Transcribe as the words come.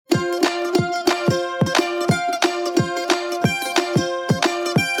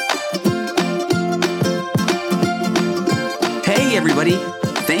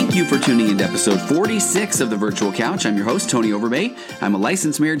you for tuning into episode 46 of The Virtual Couch. I'm your host, Tony Overbay. I'm a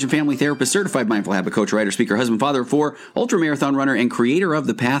licensed marriage and family therapist, certified mindful habit coach, writer, speaker, husband, father of four, ultramarathon runner, and creator of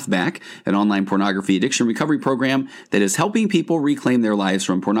The Path Back, an online pornography addiction recovery program that is helping people reclaim their lives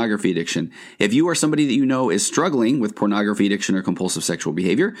from pornography addiction. If you are somebody that you know is struggling with pornography addiction or compulsive sexual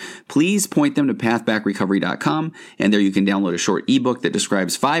behavior, please point them to pathbackrecovery.com, and there you can download a short ebook that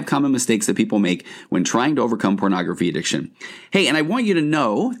describes 5 common mistakes that people make when trying to overcome pornography addiction. Hey, and I want you to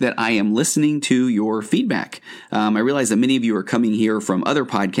know that I am listening to your feedback. I realize that many of you are coming here from other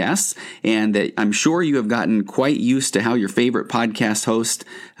podcasts, and that I'm sure you have gotten quite used to how your favorite podcast host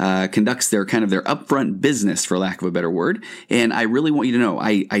conducts their upfront business, for lack of a better word. And I really want you to know,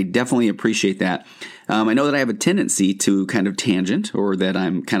 I definitely appreciate that. I know that I have a tendency to kind of tangent, or that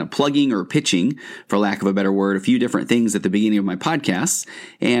I'm kind of plugging or pitching, for lack of a better word, a few different things at the beginning of my podcasts.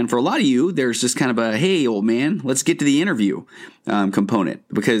 And for a lot of you, there's just kind of a, hey, old man, let's get to the interview component,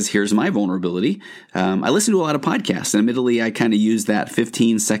 because here's my vulnerability. I listen to a lot of podcasts, and admittedly, I kind of use that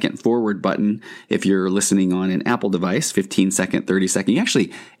 15-second forward button if you're listening on an Apple device, 15-second, 30-second. You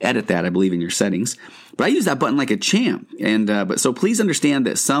actually edit that, I believe, in your settings. But I use that button like a champ. And so please understand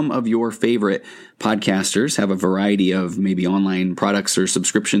that some of your favorite podcasters have a variety of maybe online products or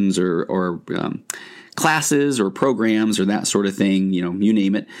subscriptions or classes or programs or that sort of thing, you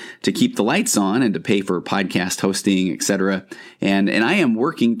name it, to keep the lights on and to pay for podcast hosting, etc. And I am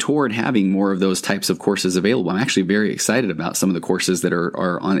working toward having more of those types of courses available. I'm actually very excited about some of the courses that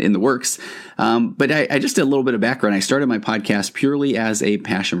are in the works. But I just did a little bit of background. I started my podcast purely as a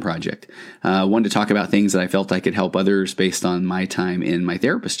passion project. One, to talk about things that I felt I could help others based on my time in my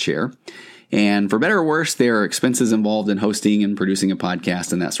therapist chair. And for better or worse, there are expenses involved in hosting and producing a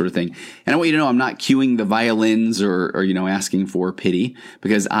podcast and that sort of thing. And I want you to know I'm not cueing the violins or asking for pity,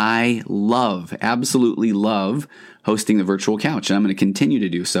 because I absolutely love hosting the Virtual Couch, and I'm going to continue to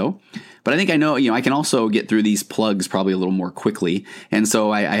do so. But I think I know, I can also get through these plugs probably a little more quickly. And so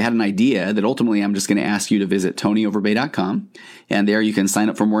I had an idea that ultimately I'm just going to ask you to visit tonyoverbay.com. And there you can sign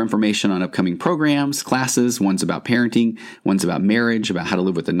up for more information on upcoming programs, classes. One's about parenting, one's about marriage, about how to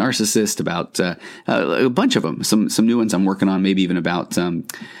live with a narcissist, about a bunch of them. Some new ones I'm working on, maybe even about some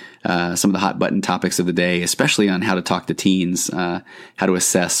of the hot button topics of the day, especially on how to talk to teens, how to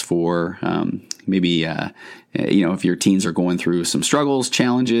assess for if your teens are going through some struggles,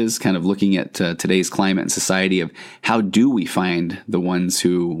 challenges, kind of looking at today's climate and society of how do we find the ones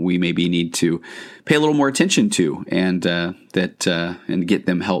who we maybe need to pay a little more attention to and get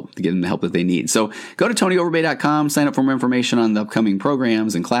them the help that they need. So go to tonyoverbay.com, sign up for more information on the upcoming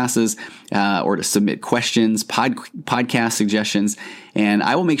programs and classes, or to submit questions, podcast suggestions. And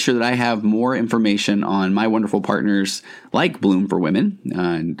I will make sure that I have more information on my wonderful partners like Bloom for Women.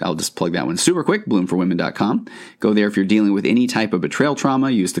 And I'll just plug that one super quick, bloomforwomen.com. Go there if you're dealing with any type of betrayal trauma.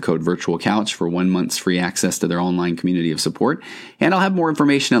 Use the code VirtualCouch for 1 month's free access to their online community of support. And I'll have more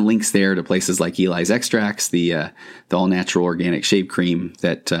information and links there to places like Eli's Extracts, the all-natural organic shave cream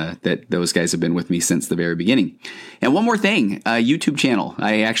that those guys have been with me since the very beginning. And one more thing, YouTube channel.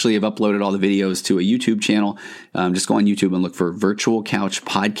 I actually have uploaded all the videos to a YouTube channel. Just go on YouTube and look for Virtual Couch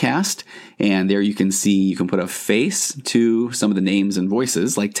Podcast. And there you can put a face to some of the names and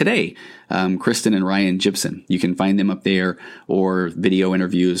voices, like today, Kristen and Ryan Jibson. You can find them up there, or video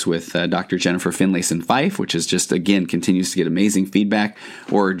interviews with Dr. Jennifer Finlayson-Fife, which is just, again, continues to get amazing feedback,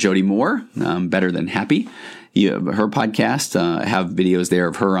 or Jody Moore, Better Than Happy. Her podcast, have videos there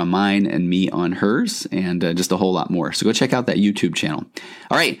of her on mine and me on hers, and just a whole lot more. So go check out that YouTube channel.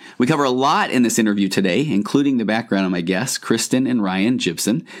 All right, we cover a lot in this interview today, including the background of my guests, Kristen and Ryan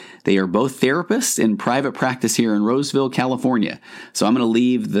Jibson. They are both therapists in private practice here in Roseville, California. So I'm going to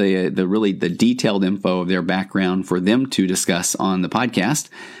leave the detailed info of their background for them to discuss on the podcast.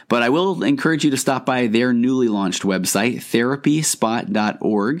 But I will encourage you to stop by their newly launched website,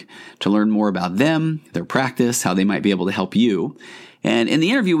 therapyspot.org, to learn more about them, their practice, how they might be able to help you. And in the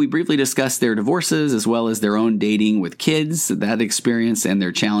interview, we briefly discussed their divorces as well as their own dating with kids, that experience, and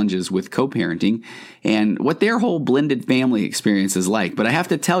their challenges with co-parenting, and what their whole blended family experience is like. But I have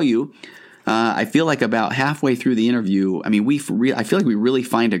to tell you, I feel like about halfway through the interview, I feel like we really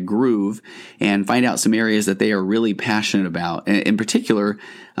find a groove and find out some areas that they are really passionate about. And in particular,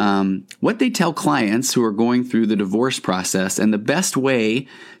 what they tell clients who are going through the divorce process, and the best way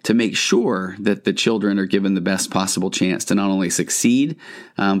to make sure that the children are given the best possible chance to not only succeed,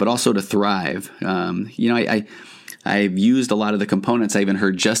 but also to thrive. I've used a lot of the components I even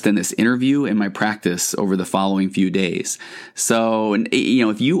heard just in this interview in my practice over the following few days. So,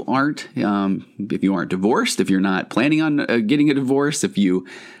 if you aren't divorced, if you're not planning on getting a divorce, if you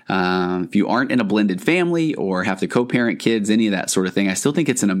aren't in a blended family or have to co-parent kids, any of that sort of thing, I still think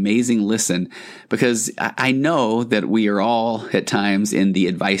it's an amazing listen, because I know that we are all at times in the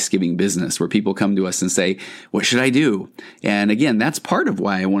advice giving business where people come to us and say, what should I do? And again, that's part of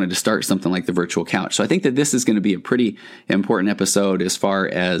why I wanted to start something like the virtual couch. So I think that this is going to be a pretty important episode as far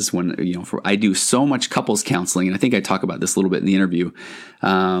as when, I do so much couples counseling, and I think I talk about this a little bit in the interview.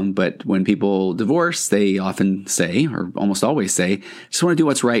 But when people divorce, they often say, or almost always say, I just want to do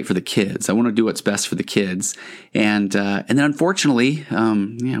what's right for the kids. I want to do what's best for the kids. And then unfortunately,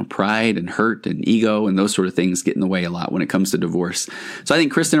 pride and hurt and ego and those sort of things get in the way a lot when it comes to divorce. So I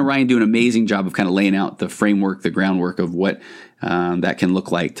think Kristen and Ryan do an amazing job of kind of laying out the framework, the groundwork of what that can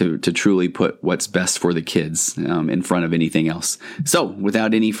look like to truly put what's best for the kids in front of anything else. So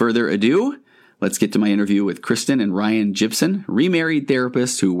without any further ado, let's get to my interview with Kristen and Ryan Jibson, remarried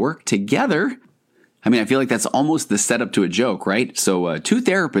therapists who work together. I mean, I feel like that's almost the setup to a joke, right? So two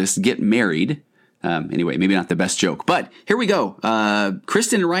therapists get married. Anyway, maybe not the best joke, but here we go.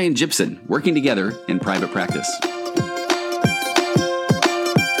 Kristen and Ryan Jibson working together in private practice. Okay,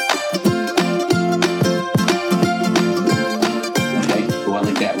 cool. I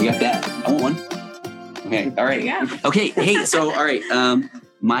like that. We got that. I want one. Okay, all right. Yeah. Okay, hey, so all right.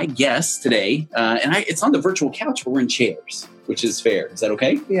 My guest today, it's on the virtual couch, but we're in chairs, which is fair. Is that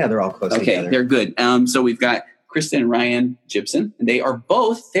okay? Yeah, they're all close together. Okay, they're good. So we've got Kristen and Ryan Jibson, and they are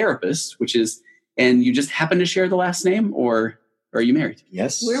both therapists, and you just happen to share the last name, or are you married?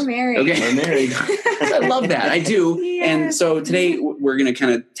 Yes. We're married. Okay. We're married. I love that. I do. Yeah. And so today we're going to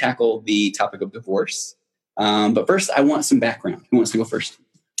kind of tackle the topic of divorce. But first, I want some background. Who wants to go first?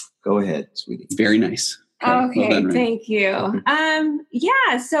 Go ahead, sweetie. Very nice. Okay, well done, thank you.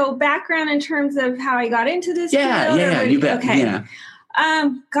 So background in terms of how I got into this field? Yeah, you bet. Okay. Yeah.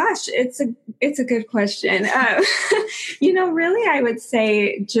 Gosh, it's a good question. Really, I would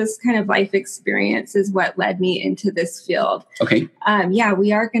say just kind of life experience is what led me into this field. Okay.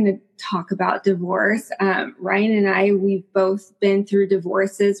 We are going to talk about divorce. Ryan and I, we've both been through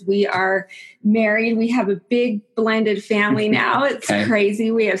divorces. We are married. We have a big blended family now. It's crazy.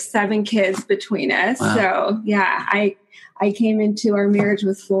 We have 7 kids between us. Wow. So I came into our marriage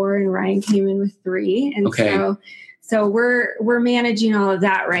with 4 and Ryan came in with 3. And so we're managing all of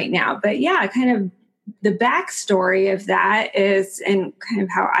that right now. But kind of the backstory of that is, and kind of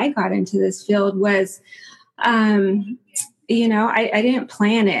how I got into this field was, I didn't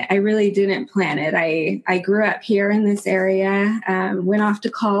plan it. I really didn't plan it. I grew up here in this area, went off to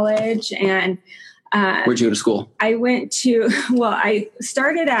college, and where'd you go to school? I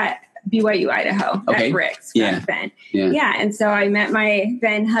started at BYU, Idaho, at Bricks. Then. Yeah. And so I met my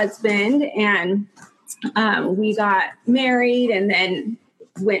then husband, and we got married, and then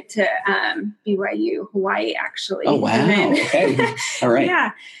went to BYU, Hawaii, actually. Oh, wow. Okay. All right.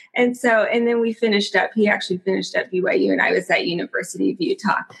 Yeah. And then we finished up. He actually finished up BYU, and I was at University of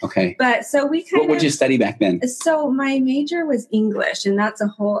Utah. Okay. But so we kind of... What would you study back then? So my major was English, and that's a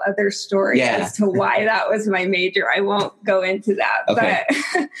whole other story as to why that was my major. I won't go into that. Okay.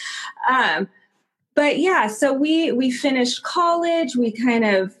 So we finished college. We kind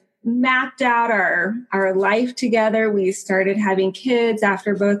of mapped out our life together. We started having kids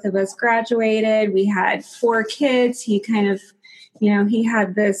after both of us graduated. We had 4 kids. He kind of... he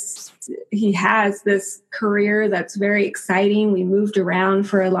has this career that's very exciting. We moved around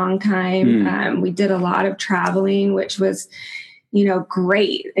for a long time. We did a lot of traveling, which was,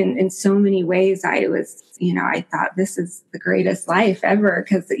 great in so many ways. I thought this is the greatest life ever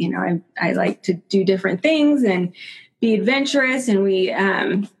because, I like to do different things and be adventurous. And we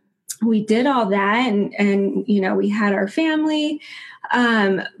did all that and we had our family.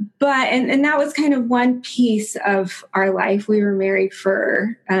 But that was kind of one piece of our life. We were married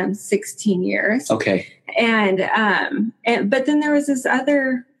for 16 years. Okay. But then there was this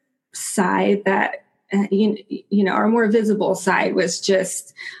other side that, our more visible side was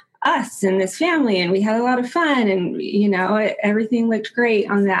just us and this family. And we had a lot of fun and, everything looked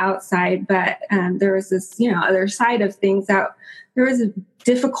great on the outside. But there was this, other side of things that there was a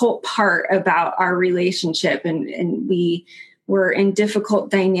difficult part about our relationship. And we were in difficult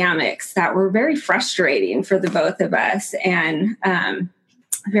dynamics that were very frustrating for the both of us and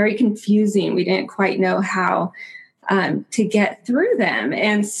very confusing. We didn't quite know how to get through them.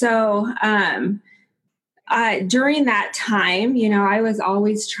 And so during that time, I was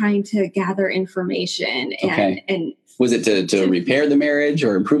always trying to gather information and Was it to repair the marriage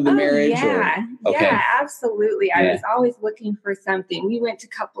or improve the marriage? Yeah. Okay. Yeah, absolutely. Yeah. I was always looking for something. We went to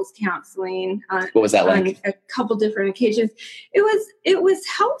couples counseling What was that like? On a couple different occasions. It was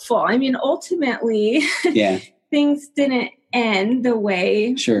helpful. I mean, ultimately, things didn't end the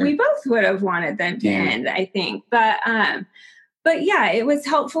way we both would have wanted them to end, I think. But yeah, it was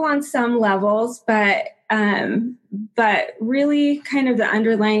helpful on some levels, but really kind of the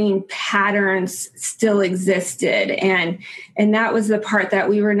underlying patterns still existed. And that was the part that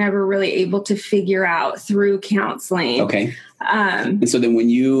we were never really able to figure out through counseling. Okay. And so then when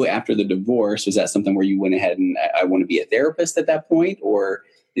you, after the divorce, was that something where you went ahead and I want to be a therapist at that point, or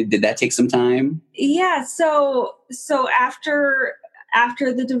did that take some time? Yeah. So after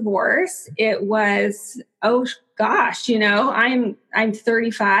the divorce, it was, oh gosh, I'm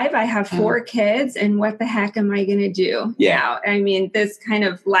 35. I have 4 kids, and what the heck am I going to do now? I mean, this kind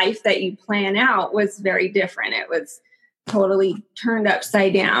of life that you plan out was very different. It was totally turned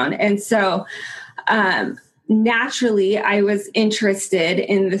upside down. And so, naturally, I was interested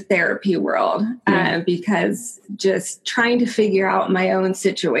in the therapy world because just trying to figure out my own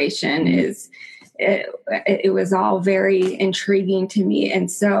situation it was all very intriguing to me.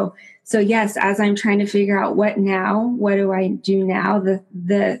 And so yes, as I'm trying to figure out what do I do now,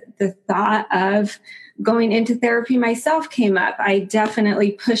 the thought of going into therapy myself came up. I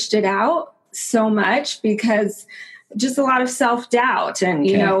definitely pushed it out so much because just a lot of self-doubt and,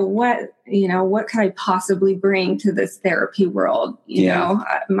 what could I possibly bring to this therapy world? You know,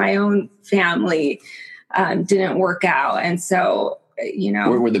 my own family didn't work out. And so,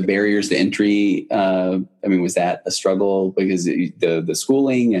 were the barriers to entry? Was that a struggle because the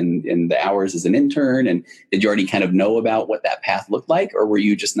schooling and the hours as an intern? And did you already kind of know about what that path looked like, or were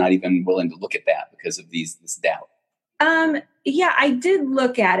you just not even willing to look at that because of this doubt? Yeah, I did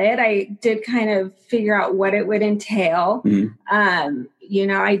look at it. I did kind of figure out what it would entail. Mm-hmm.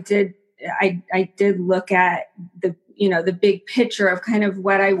 I did look at the big picture of kind of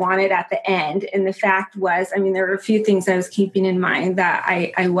what I wanted at the end. And the fact was, there were a few things I was keeping in mind, that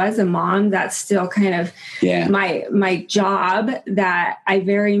I was a mom. That's still kind of my job that I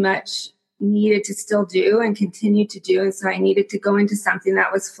very much needed to still do and continue to do. And so I needed to go into something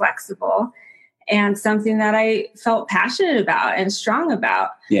that was flexible and something that I felt passionate about and strong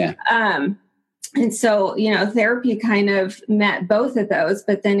about. Yeah. And so, therapy kind of met both of those.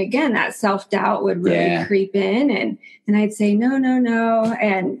 But then again, that self-doubt would really creep in and I'd say, no.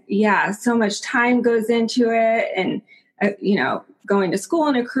 And so much time goes into it and, going to school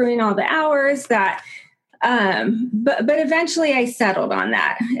and accruing all the hours that, but eventually I settled on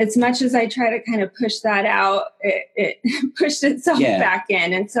that. As much as I try to kind of push that out, it pushed itself back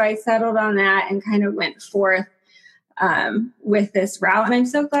in. And so I settled on that and kind of went forth with this route, and I'm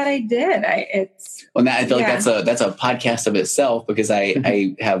so glad I did. I feel like that's a podcast of itself, because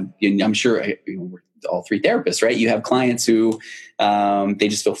I have, I'm sure we're all 3 therapists, right? You have clients who they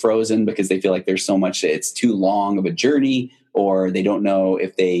just feel frozen because they feel like there's so much, it's too long of a journey, or they don't know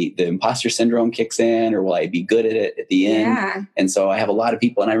if the imposter syndrome kicks in, or will I be good at it at the end? Yeah. And so I have a lot of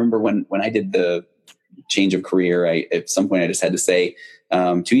people, and I remember when I did the change of career, at some point I just had to say,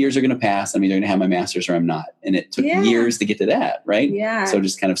 2 years are going to pass. I'm either going to have my master's or I'm not. And it took years to get to that. Right. Yeah. So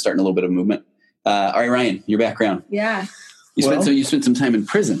just kind of starting a little bit of movement. All right, Ryan, your background. Yeah. You spent some time in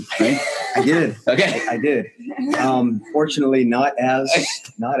prison, right? I did. Okay. I did. Fortunately, not as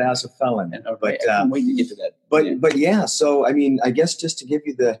a felon. But I'm waiting to get to that. But yeah. So, I guess just to give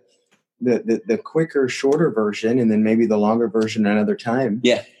you the quicker, shorter version, and then maybe the longer version another time.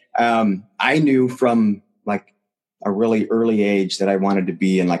 Yeah. I knew from a really early age that I wanted to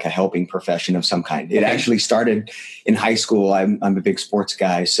be in a helping profession of some kind. It actually started in high school. I'm a big sports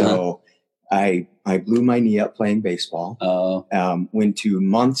guy. So I blew my knee up playing baseball, went to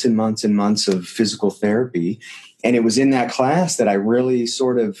months and months and months of physical therapy. And it was in that class that I really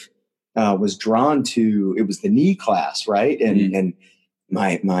sort of was drawn to. It was the knee class, right? And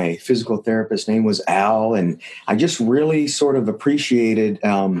my physical therapist's name was Al. And I just really sort of appreciated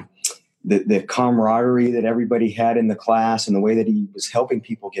the camaraderie that everybody had in the class and the way that he was helping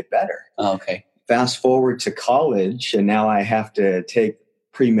people get better. Oh, okay. Fast forward to college, and now I have to take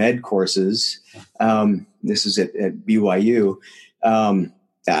pre-med courses. This is at BYU.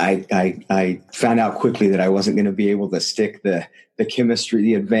 I found out quickly that I wasn't going to be able to stick the chemistry,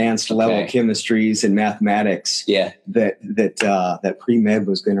 the advanced level chemistries and mathematics that pre-med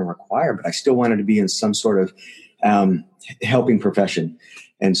was going to require, but I still wanted to be in some sort of helping profession.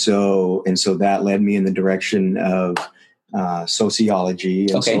 And so that led me in the direction of sociology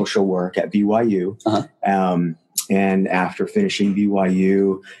and social work at BYU. Uh-huh. And after finishing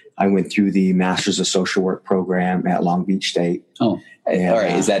BYU, I went through the Masters of Social Work program at Long Beach State. Oh, and, all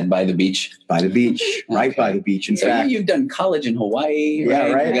right. Is that by the beach? By the beach, right by the beach. In fact, you've done college in Hawaii,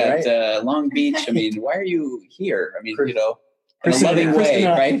 right? Right. You got Long Beach. I mean, why are you here? I mean, Kristen, in a loving way,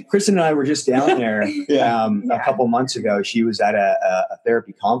 right? Kristen and I were just down there a couple months ago. She was at a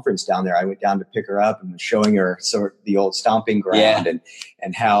therapy conference down there. I went down to pick her up and was showing her sort of the old stomping ground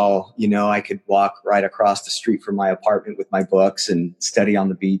and how, I could walk right across the street from my apartment with my books and study on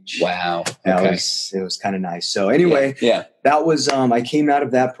the beach. Wow. It was kind of nice. So anyway, that was, I came out of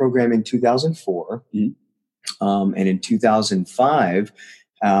that program in 2004. And in 2005,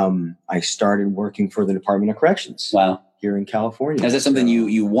 I started working for the Department of Corrections. Wow. Here in California. Is that something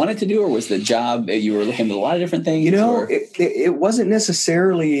you wanted to do, or was the job you were looking at a lot of different things? It wasn't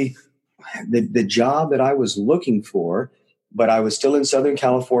necessarily the job that I was looking for, but I was still in Southern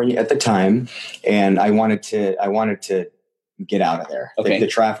California at the time, and I wanted to get out of there. Okay. The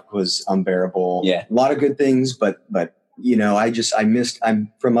traffic was unbearable. Yeah. A lot of good things, but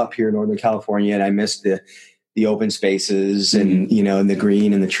I'm from up here in Northern California, and I missed the open spaces and, and the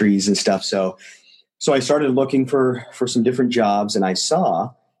green and the trees and stuff. So I started looking for some different jobs, and I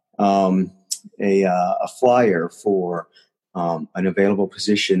saw a flyer for an available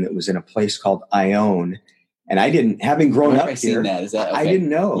position that was in a place called Ione. And having grown up here, I didn't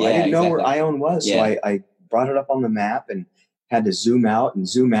know. I didn't know where Ione was. So I brought it up on the map and had to zoom out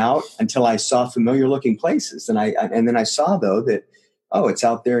until I saw familiar looking places. And then I saw, though, that, it's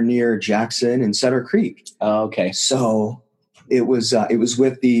out there near Jackson and Sutter Creek. Oh, okay. So it was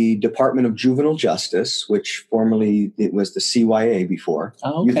with the Department of Juvenile Justice, which formerly it was the CYA before,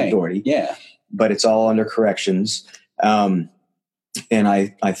 Youth Authority. Yeah. But it's all under corrections. And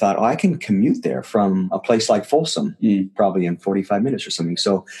I thought, I can commute there from a place like Folsom, probably in 45 minutes or something.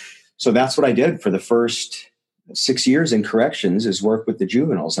 So that's what I did for the first 6 years in corrections, is work with the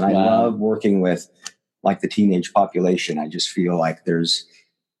juveniles. And I love working with like the teenage population. I just feel like there's,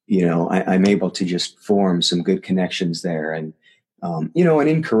 I'm able to just form some good connections there. And, and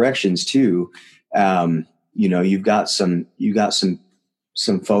in corrections too, you've got some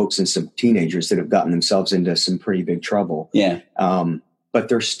folks and some teenagers that have gotten themselves into some pretty big trouble. Yeah. But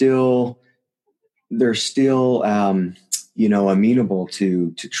they're still, amenable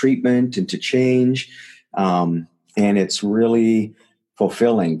to treatment and to change. And it's really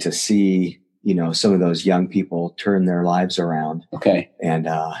fulfilling to see, some of those young people turn their lives around. Okay.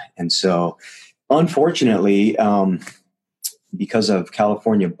 And so unfortunately, because of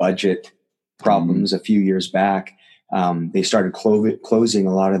California budget problems a few years back, they started closing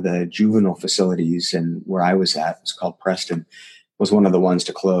a lot of the juvenile facilities, and where I was at, it's called Preston, was one of the ones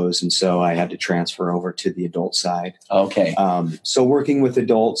to close. And so I had to transfer over to the adult side. Okay. So working with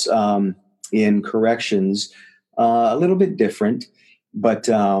adults in corrections, a little bit different, but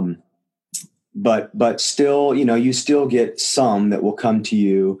still, you still get some that will come to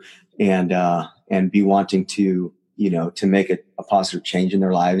you and be wanting to, to make a positive change in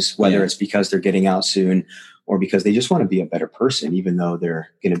their lives, whether it's because they're getting out soon or because they just want to be a better person, even though they're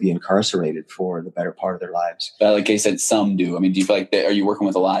going to be incarcerated for the better part of their lives. But like I said, some do. I mean, do you feel like are you working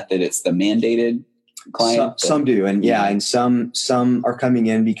with a lot that it's the mandated client? Some do. And and some are coming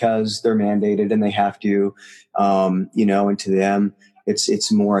in because they're mandated and they have to, and to them,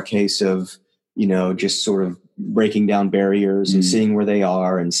 it's more a case of, just sort of breaking down barriers and seeing where they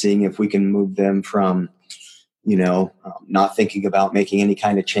are and seeing if we can move them from, not thinking about making any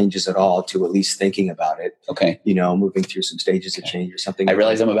kind of changes at all to at least thinking about it. Okay. Moving through some stages of change or something. I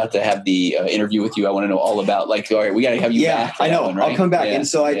realize I'm about to have the interview with you. I want to know all about all right, we got to have you back. I know. One, right? I'll come back. Yeah. And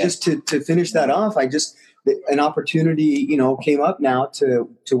so I just, to finish that off, an opportunity, came up now to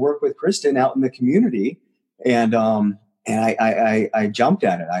work with Kristen out in the community. And I jumped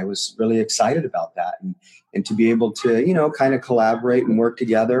at it. I was really excited about that and to be able to, kind of collaborate and work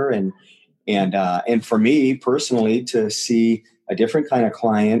together and for me personally to see a different kind of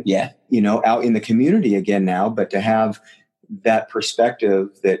client, out in the community again now, but to have that perspective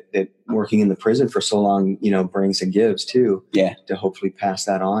that working in the prison for so long, brings and gives too. Yeah. To hopefully pass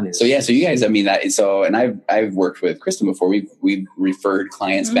that on. So you guys, I mean, and I've worked with Kristen before. We've referred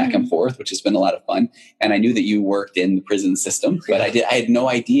clients back and forth, which has been a lot of fun. And I knew that you worked in the prison system, but I had no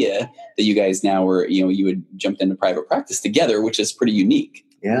idea that you guys now were, you had jumped into private practice together, which is pretty unique.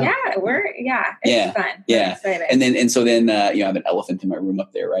 Yeah. It's fun. Yeah. And so then I have an elephant in my room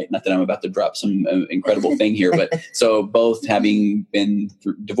up there, right? Not that I'm about to drop some incredible thing here, but so both having been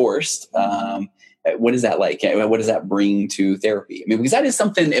divorced, what is that like? What does that bring to therapy? I mean, because that is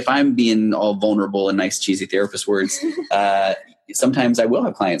something, if I'm being all vulnerable and nice, cheesy therapist words, sometimes I will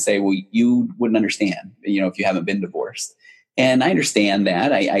have clients say, well, you wouldn't understand, if you haven't been divorced. And I understand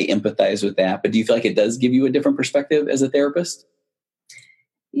that. I empathize with that. But do you feel like it does give you a different perspective as a therapist?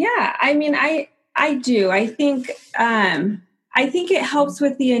 Yeah, I mean, I do. I think it helps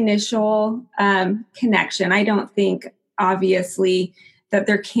with the initial connection. I don't think, obviously, that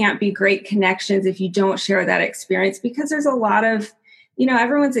there can't be great connections if you don't share that experience, because there's a lot of,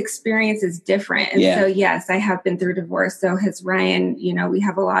 everyone's experience is different. And so, yes, I have been through divorce. So has Ryan. We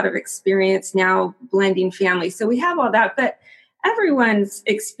have a lot of experience now blending families. So we have all that, but everyone's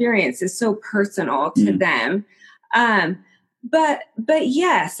experience is so personal to them. But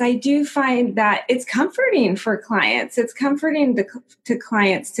yes, I do find that it's comforting for clients. It's comforting to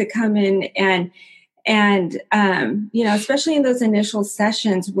clients to come in and especially in those initial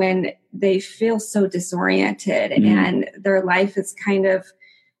sessions when they feel so disoriented and their life is kind of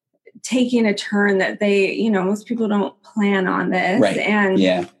taking a turn that they, most people don't plan on this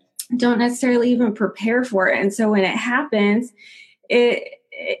and don't necessarily even prepare for it. And so when it happens,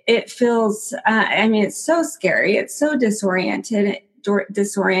 it feels, it's so scary. It's so disorienting.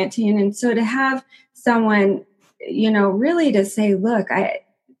 And so to have someone, really to say, look, I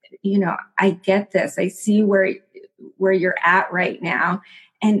get this. I see where you're at right now,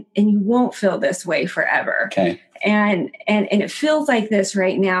 and you won't feel this way forever. Okay. And it feels like this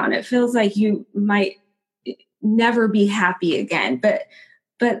right now. And it feels like you might never be happy again, but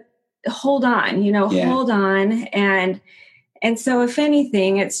hold on, hold on. And so if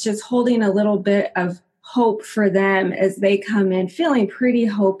anything, it's just holding a little bit of hope for them as they come in feeling pretty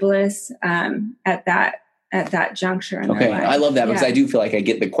hopeless at that juncture in their life. I love that because I do feel like I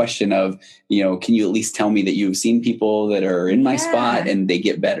get the question of, can you at least tell me that you've seen people that are in my spot and they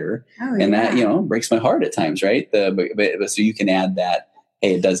get better? And that, breaks my heart at times, right? But so you can add that,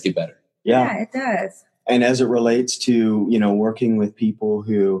 hey, it does get better. Yeah, it does. And as it relates to, working with people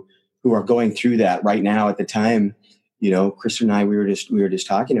who are going through that right now at the time, Kristen and I, we were just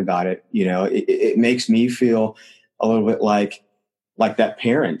talking about it. It makes me feel a little bit like that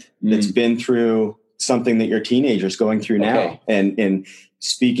parent that's been through something that your teenager's going through now, and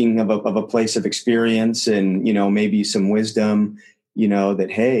speaking of a place of experience and maybe some wisdom, that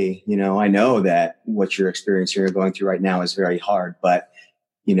hey, I know that what you're experiencing or going through right now is very hard, but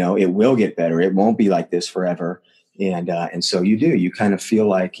it will get better. It won't be like this forever. And so you kind of feel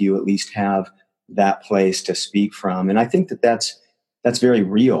like you at least have that place to speak from. And I think that's very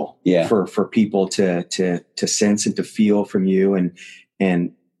real for people to sense and to feel from you.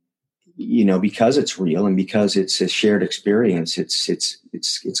 And, because it's real and because it's a shared experience,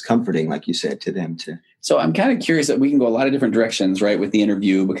 it's comforting, like you said, to them too. So I'm kind of curious that we can go a lot of different directions, right, with the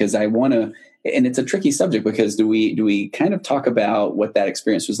interview, because I want to, and it's a tricky subject because do we kind of talk about what that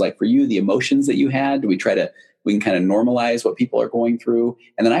experience was like for you, the emotions that you had? Do we we can kind of normalize what people are going through?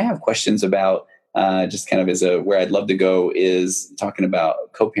 And then I have questions about just kind of where I'd love to go is talking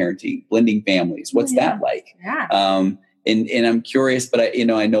about co-parenting, blending families. What's that like? Yeah. And I'm curious, but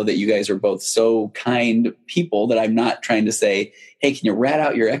I know that you guys are both so kind people that I'm not trying to say, hey, can you rat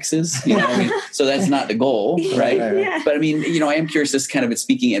out your exes? So that's not the goal, right? Yeah. But I am curious, just kind of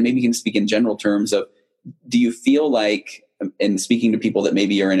speaking, and maybe you can speak in general terms of, do you feel like, in speaking to people that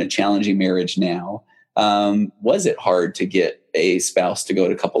maybe are in a challenging marriage now, was it hard to get a spouse to go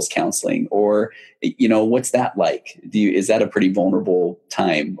to couples counseling, or, what's that like? Is that a pretty vulnerable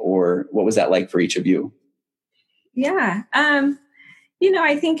time, or what was that like for each of you? Yeah.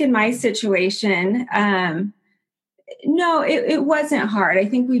 I think in my situation, no, it wasn't hard. I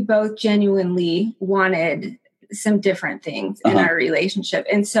think we both genuinely wanted some different things in our relationship.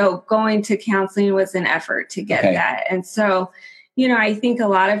 And so going to counseling was an effort to get that. And so, I think a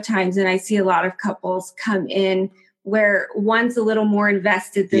lot of times, and I see a lot of couples come in where one's a little more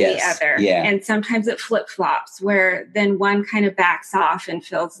invested than the other. Yeah. And sometimes it flip-flops where then one kind of backs off and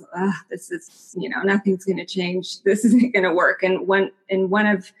feels, this is, nothing's going to change. This isn't going to work. And one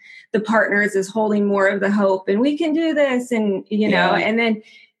of the partners is holding more of the hope and we can do this. And,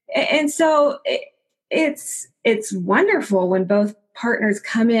 and so it's wonderful when both partners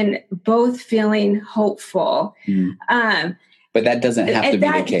come in, both feeling hopeful. But that doesn't have to be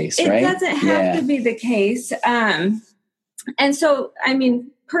the case, right? It doesn't have to be the case. And so,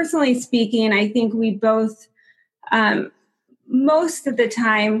 personally speaking, I think we both, most of the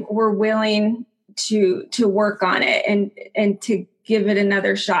time, were willing to work on it and to give it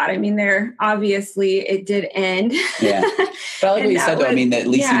another shot. There obviously it did end. Yeah. But I like what you said, though. That at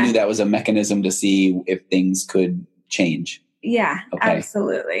least you knew that was a mechanism to see if things could change. Yeah, okay.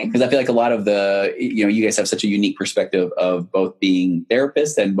 Absolutely. Because I feel like a lot of you guys have such a unique perspective of both being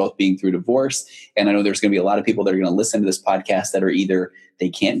therapists and both being through divorce. And I know there's going to be a lot of people that are going to listen to this podcast that are either they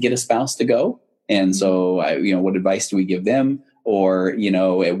can't get a spouse to go. And so, what advice do we give them? Or,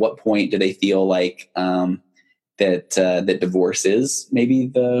 at what point do they feel like that divorce is maybe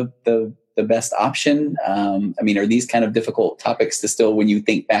the best option? Are these kind of difficult topics to still, when you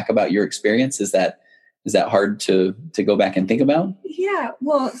think back about your experience, is that hard to go back and think about? Yeah.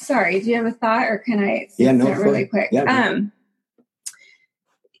 Well, sorry. Do you have a thought, or can I say really quick? Yeah.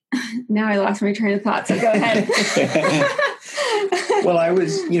 Now I lost my train of thought. So go ahead. Well, I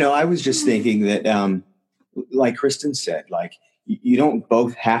was just thinking that, like Kristen said, like you don't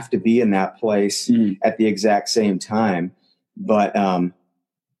both have to be in that place at the exact same time, but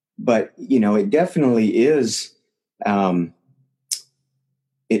it definitely is.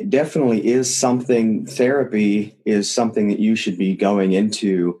 It definitely is something. Therapy is something that you should be going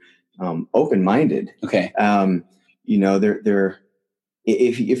into open-minded. Okay.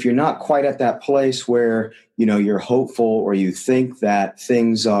 If you're not quite at that place where you're hopeful or you think that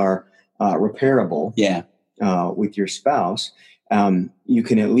things are repairable, with your spouse, you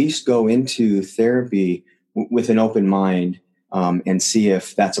can at least go into therapy with an open mind and see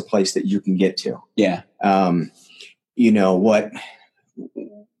if that's a place that you can get to. Yeah. What.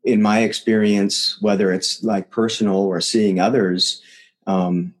 In my experience, whether it's like personal or seeing others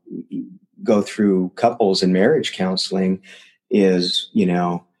go through couples and marriage counseling, is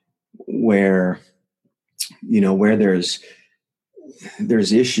where there's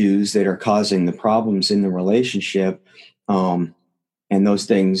issues that are causing the problems in the relationship, and those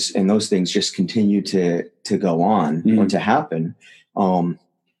things just continue to go on or to happen.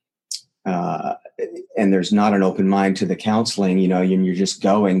 And there's not an open mind to the counseling, you're just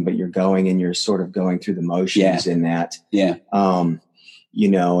going, but you're going and you're sort of going through the motions in that, and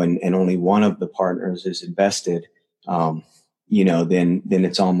only one of the partners is invested, then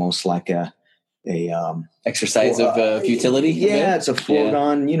it's almost like a exercise of futility. Yeah. It's a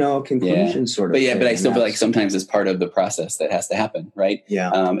foregone, conclusion sort of. But I still feel like sometimes it's part of the process that has to happen. Right. Yeah.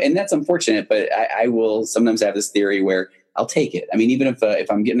 And that's unfortunate, but I will sometimes have this theory where I'll take it. Even if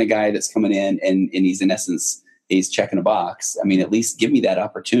I'm getting a guy that's coming in and he's in essence, he's checking a box, at least give me that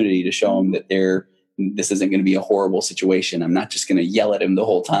opportunity to show him that this isn't going to be a horrible situation. I'm not just going to yell at him the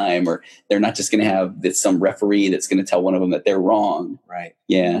whole time, or they're not just going to have some referee that's going to tell one of them that they're wrong. Right.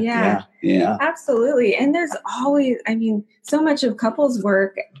 Yeah. Absolutely. And there's always, so much of couples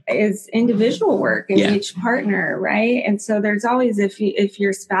work is individual work in each partner. Right. And so there's always, if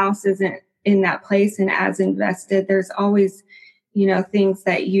your spouse isn't in that place and as invested, there's always, things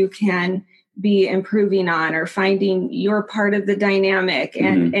that you can be improving on or finding your part of the dynamic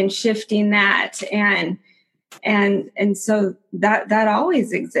and shifting that. And so that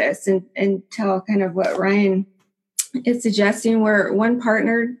always exists until kind of what Ryan is suggesting, where one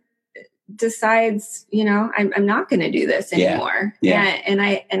partner decides, I'm not going to do this anymore. Yeah.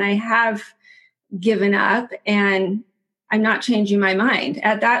 And I have given up and I'm not changing my mind.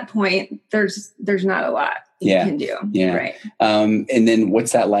 At that point, there's not a lot you can do. Yeah. Right. And then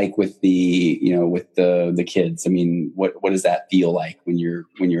what's that like with the kids? What does that feel like when you're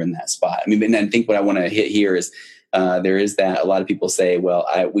in that spot? And I think what I want to hit here is there is that a lot of people say, well,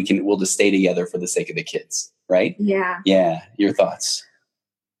 we'll just stay together for the sake of the kids. Right. Yeah. Yeah. Your thoughts?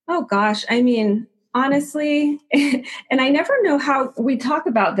 Oh gosh. Honestly, and I never know how we talk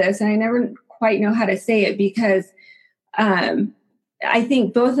about this, and I never quite know how to say it, because I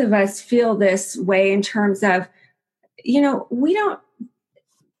think both of us feel this way in terms of,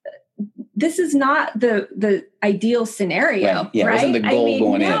 this is not the ideal scenario, right? Yeah, right? Wasn't the goal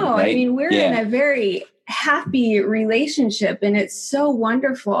going in, right? We're in a very happy relationship and it's so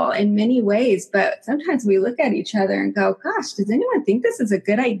wonderful in many ways, but sometimes we look at each other and go, gosh, does anyone think this is a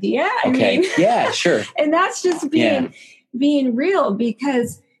good idea? Yeah, sure. And that's just being real,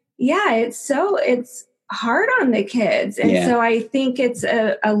 because it's hard on the kids. And so I think it's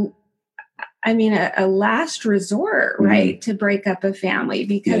a last resort, right, to break up a family,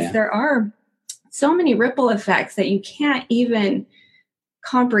 because there are so many ripple effects that you can't even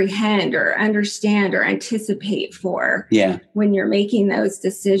comprehend or understand or anticipate for when you're making those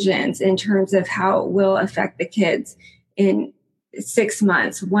decisions in terms of how it will affect the kids in 6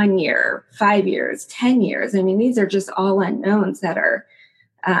 months, 1 year, 5 years, 10 years. These are just all unknowns that are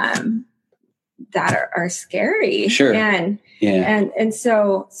scary. Sure. And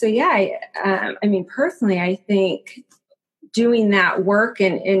so personally, I think doing that work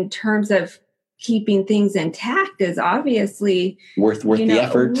in terms of keeping things intact is obviously worth the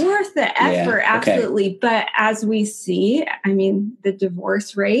effort. Worth the effort, Yeah. absolutely. Okay. But as we see, I mean, the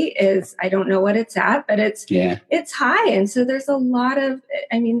divorce rate is, I don't know what it's at, but it's high. And so there's a lot of,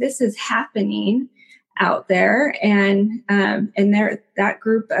 I mean, this is happening out there, and that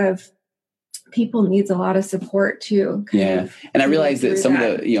group of people needs a lot of support too. And I realize that some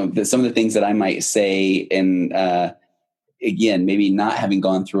of the things that I might say, and again, maybe not having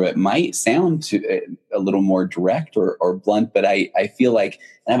gone through it, might sound a little more direct or blunt, but I feel like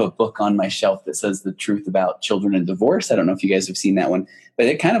I have a book on my shelf that says The Truth About Children and Divorce. I don't know if you guys have seen that one, but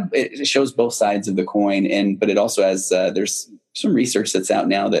it shows both sides of the coin. But it also has, there's some research that's out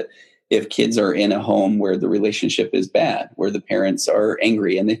now that if kids are in a home where the relationship is bad, where the parents are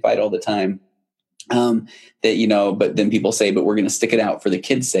angry and they fight all the time, but then people say, but we're going to stick it out for the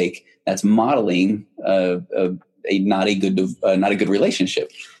kids' sake. That's modeling not a good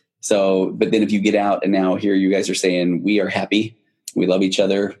relationship. So, but then if you get out and now here you guys are saying we are happy, we love each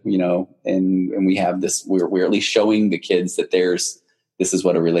other, and we have this, we're at least showing the kids that this is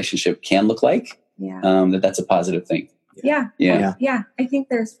what a relationship can look like. That's a positive thing. Yeah. I think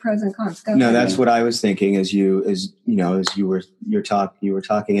there's pros and cons. That's what I was thinking as you were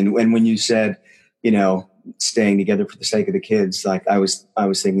talking, and when you said, staying together for the sake of the kids, like I was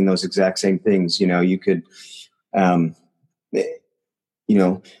thinking those exact same things. You could,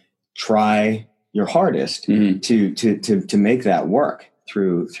 try your hardest to make that work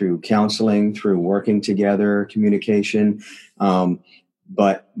through counseling, through working together, communication.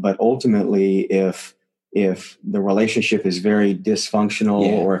 But ultimately, if the relationship is very dysfunctional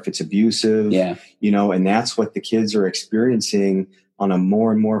or if it's abusive, and that's what the kids are experiencing on a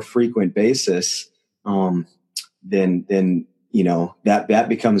more and more frequent basis, then that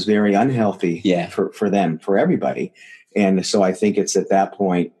becomes very unhealthy for them, for everybody. And so I think it's at that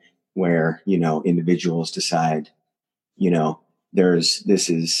point where, individuals decide, this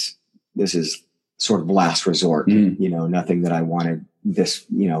is sort of last resort, nothing that I wanted this,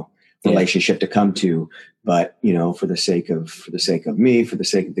 relationship to come to, but, for the sake of me, for the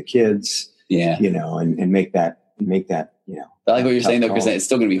sake of the kids, and make that, I like what you're saying though, because it's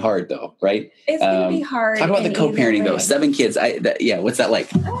still going to be hard though, right? It's going to be hard. Talk about the co-parenting though. 7 kids. What's that like?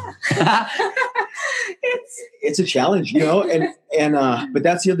 It's a challenge, but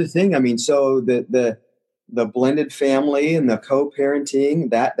that's the other thing. I mean, so the blended family and the co-parenting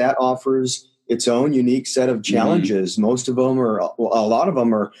that offers its own unique set of challenges. Most of them are, a lot of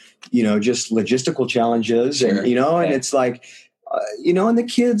them are, just logistical challenges, and and it's like, and the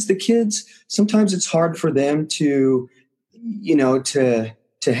kids, sometimes it's hard for them to,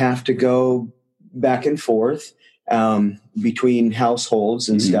 to have to go back and forth between households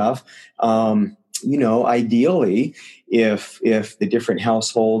and stuff. Ideally, if the different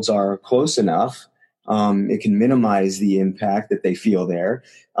households are close enough, it can minimize the impact that they feel there.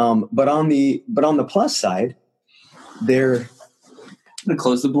 But on the plus side, they're going to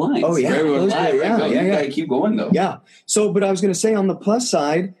close the blinds. Oh yeah, yeah. Keep going though. Yeah. So, but I was going to say on the plus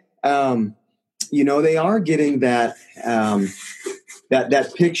side, they are getting that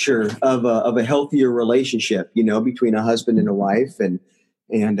that picture of a healthier relationship, between a husband and a wife, and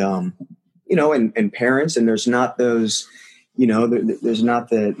parents, and there's not those, there's not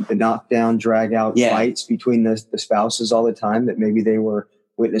the knockdown, drag out fights between the spouses all the time that maybe they were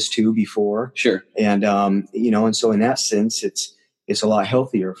witness to before. Sure. And, and so in that sense, it's a lot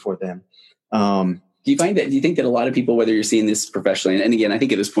healthier for them. Do you think that a lot of people, whether you're seeing this professionally, and again, I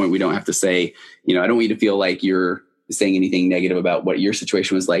think at this point we don't have to say, I don't want you to feel like you're saying anything negative about what your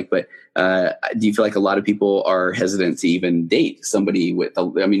situation was like, but do you feel like a lot of people are hesitant to even date somebody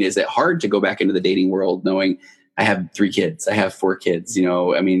is it hard to go back into the dating world knowing I have 3 kids, I have 4 kids,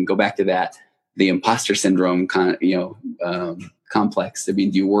 go back to that, the imposter syndrome, complex. Do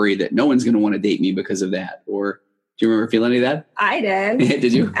you worry that no one's going to want to date me because of that? Or do you remember feeling any of that? I did.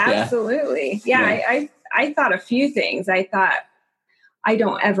 Did you? Absolutely. Yeah. I thought a few things. I thought I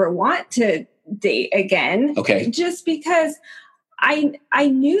don't ever want to date again. Okay. Just because I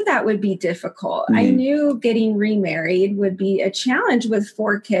knew that would be difficult. I knew getting remarried would be a challenge with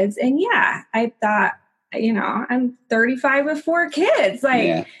 4 kids. And I thought, I'm 35 with 4 kids.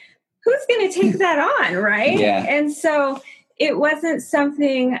 Who's going to take that on? Right. Yeah. And so it wasn't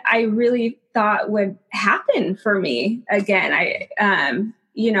something I really thought would happen for me again.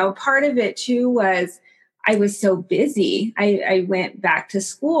 Part of it too was I was so busy. I went back to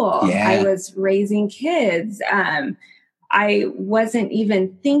school. Yeah. I was raising kids. I wasn't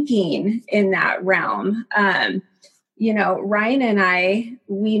even thinking in that realm. Ryan and I,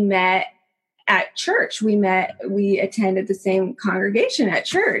 we met at church. We attended the same congregation at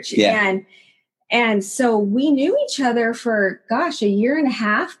church. Yeah. And so we knew each other for, a year and a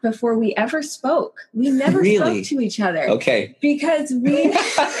half before we ever spoke. We never spoke to each other. Okay. Because we...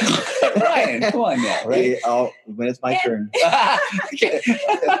 Ryan, come on now, right? When it's my turn. Yeah,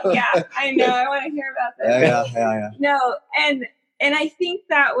 I know. I want to hear about this. Yeah. No, and I think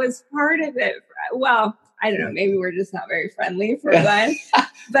that was part of it. Well, I don't know. Maybe we're just not very friendly for one.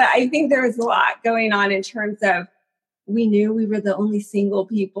 But I think there was a lot going on in terms of we knew we were the only single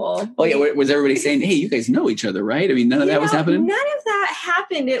people. Oh, yeah. Was everybody saying, hey, you guys know each other, right? I mean, none of that was happening? None of that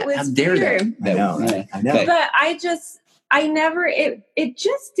happened. It was weird. I know. But it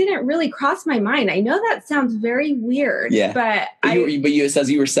just didn't really cross my mind. I know that sounds very weird. Yeah. But it says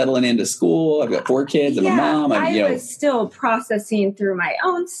you were settling into school. I've got 4 kids. I'm a mom. I was still processing through my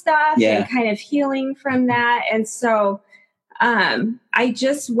own stuff and kind of healing from that. And so I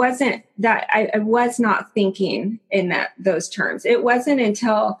just wasn't that I was not thinking in those terms. It wasn't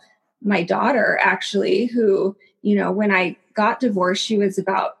until my daughter actually, who, when I got divorced, she was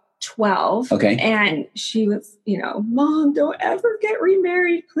about 12. Okay. And she was, Mom, don't ever get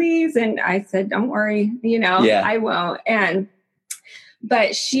remarried, please. And I said, don't worry, I won't.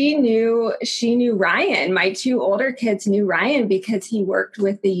 But she knew Ryan. My 2 older kids knew Ryan because he worked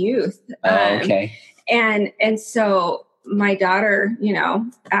with the youth. Okay. And so my daughter,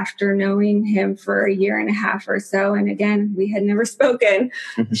 after knowing him for a year and a half or so, and again, we had never spoken,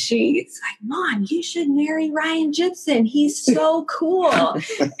 she's like, Mom, you should marry Ryan Jibson. He's so cool.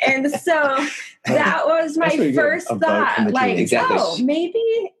 And so that was my first thought. Like,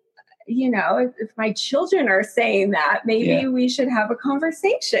 maybe, if my children are saying that, maybe we should have a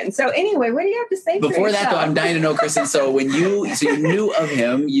conversation. So anyway, what do you have to say before that, though? I'm dying to know, Kristen. So you knew of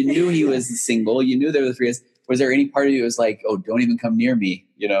him, you knew he was single, you knew there were the 3 of us. Was there any part of you that was like, oh, don't even come near me?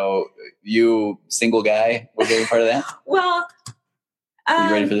 You single guy. Was there any part of that? Well, are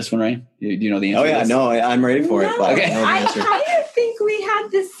you ready for this one, Ryan? Do you know the answer? Oh, yeah. No, I'm ready for it. But okay. I kind of think we had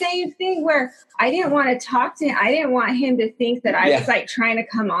the same thing where I didn't want to talk to him. I didn't want him to think that I was like trying to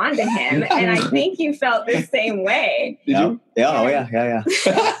come on to him. And I think you felt the same way. Did you? Yeah. Oh, yeah. Is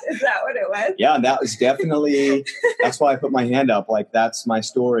that what it was? Yeah. That was definitely, that's why I put my hand up. Like, that's my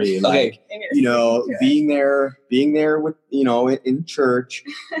story. Like, being there with, in church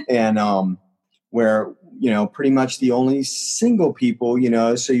and, where, pretty much the only single people,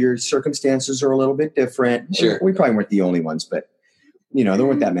 so your circumstances are a little bit different. Sure. We probably weren't the only ones, but, there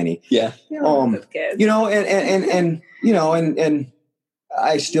weren't that many. Yeah. And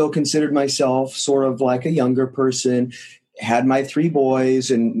I still considered myself sort of like a younger person, had my 3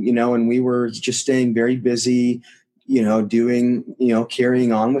 boys and, and we were just staying very busy, doing,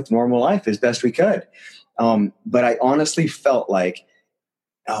 carrying on with normal life as best we could. But I honestly felt like,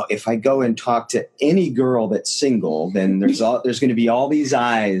 if I go and talk to any girl that's single, then there's going to be all these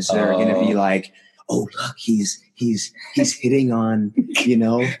eyes that are going to be like, oh, look, he's hitting on,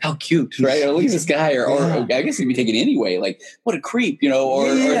 how cute, right? Or look at this guy, or I guess he'd be taken anyway. Like, what a creep, or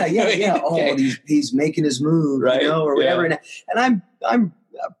Oh, he's making his move, right? Or whatever. Yeah. And I'm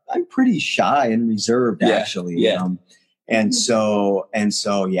pretty shy and reserved, actually. Yeah. And so,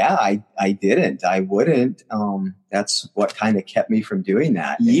 I didn't. I wouldn't. That's what kind of kept me from doing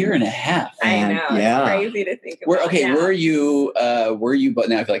that. Year and a half. I know. It's crazy to think about. Were you, but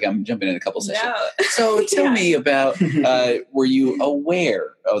now I feel like I'm jumping in a couple sessions. No. So tell me about, were you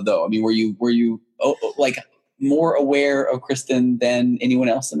aware though? I mean, were you like more aware of Kristen than anyone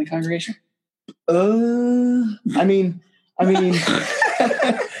else in the congregation?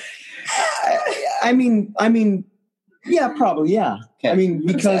 Yeah, probably. Yeah. Okay. I mean,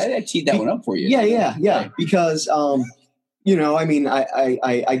 because I teed that one up for you. Yeah. Okay. Because, I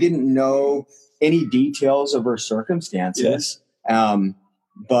didn't know any details of her circumstances. Yes.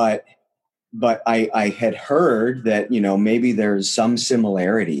 But I had heard that, maybe there's some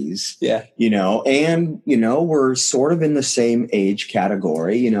similarities, and, we're sort of in the same age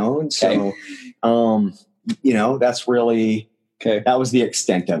category, and so, that's really, that was the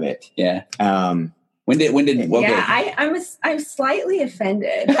extent of it. Yeah. When did? I'm slightly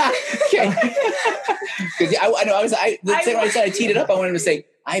offended. Okay. Because I teed it up. I wanted to say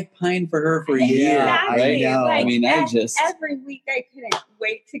I pined for her for a year. Exactly. Right? Like, I mean, every week I couldn't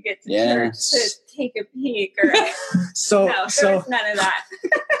wait to get to church to take a peek. Or there was none of that.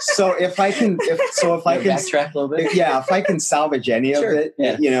 So if I can backtrack a little bit, if I can salvage any of it,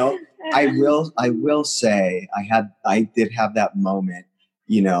 I will say I did have that moment,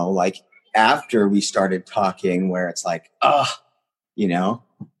 like. After we started talking, where it's like, how did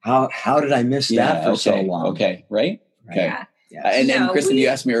I miss that for so long? Okay, right? Okay. Yeah. And Kristen, you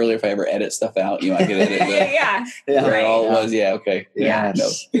asked me earlier if I ever edit stuff out. I could edit right. All it was. Yeah. Okay. Yeah.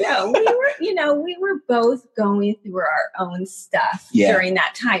 We were both going through our own stuff during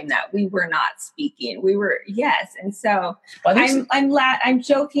that time that we were not speaking. We were, and so I'm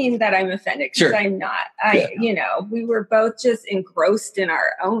joking that I'm offended because I'm not. We were both just engrossed in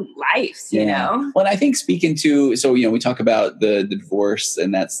our own lives. You know. Well, I think speaking to we talk about the divorce,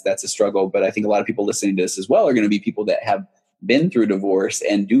 and that's a struggle. But I think a lot of people listening to this as well are going to be people that have been through divorce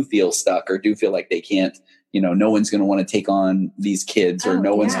and do feel stuck or do feel like they can't, no one's going to want to take on these kids or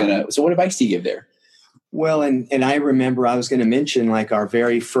one's going to. So what advice do you give there? Well, and I remember I was going to mention like our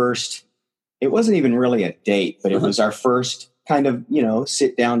very first, it wasn't even really a date, but it was our first kind of,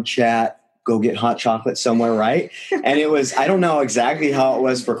 sit down chat, go get hot chocolate somewhere. Right. And it was, I don't know exactly how it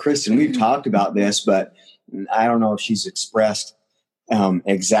was for Kristen. We've talked about this, but I don't know if she's expressed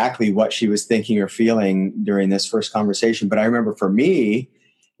exactly what she was thinking or feeling during this first conversation. But I remember for me,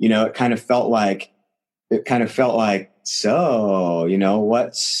 it kind of felt like, so,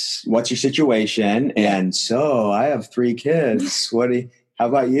 what's your situation? And so I have 3 kids. How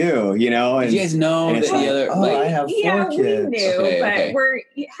about you? And you guys know that the other, I have 4 kids. We knew, but we're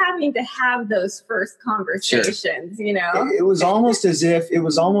having to have those first conversations, It was almost as if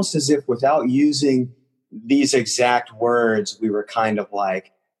without using these exact words, we were kind of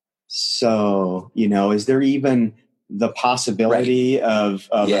like, so, is there even the possibility of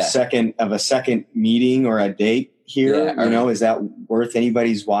a second meeting or a date here? Is that worth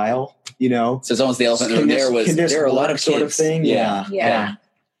anybody's while? So it's almost the elephant in the room. There are a lot of sort of thing. Yeah.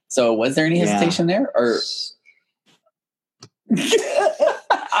 So was there any hesitation there, or?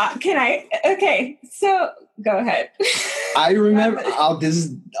 Can I? Okay, so go ahead. I remember.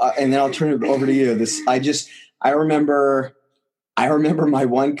 And then I'll turn it over to you. I remember my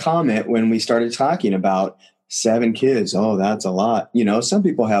one comment when we started talking about 7 kids. Oh, that's a lot. Some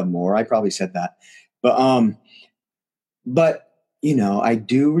people have more. I probably said that, but I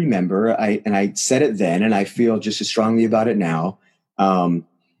do remember. I said it then, and I feel just as strongly about it now.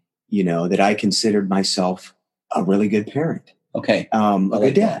 That I considered myself a really good parent. Okay. A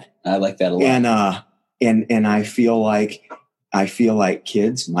good dad. I like that a lot. And I feel like my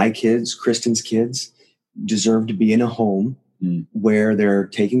kids, Kristen's kids, deserve to be in a home where they're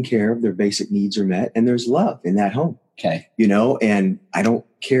taken care of, their basic needs are met, and there's love in that home. Okay. And I don't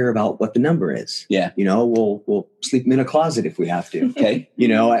care about what the number is. Yeah. We'll sleep in a closet if we have to. Okay.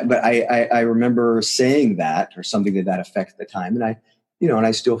 But I remember saying that or something to that effect at the time. And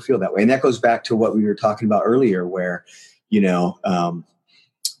I still feel that way. And that goes back to what we were talking about earlier, where, you want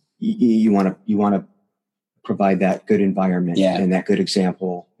to provide that good environment and that good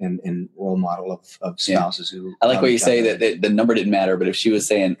example and role model of spouses who. I like what you say that the number didn't matter, but if she was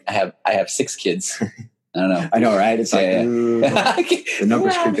saying I have 6 kids, I don't know. I know, right? It's the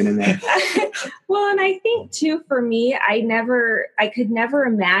number's creeping in there. Well, and I think too, for me, I could never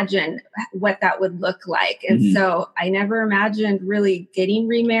imagine what that would look like. And so I never imagined really getting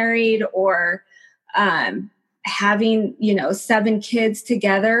remarried or having, 7 kids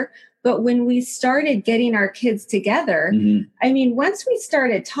together. But when we started getting our kids together, once we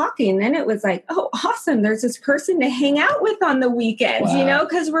started talking, then it was like, oh, awesome. There's this person to hang out with on the weekends,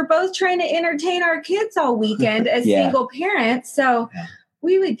 because we're both trying to entertain our kids all weekend as single parents. So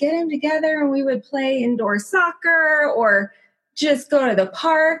we would get them together and we would play indoor soccer or just go to the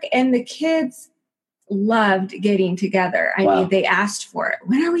park. And the kids loved getting together. I mean, they asked for it.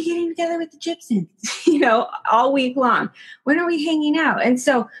 When are we getting together with the Jibsons? All week long. When are we hanging out? And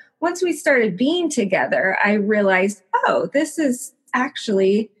so once we started being together, I realized, oh, this is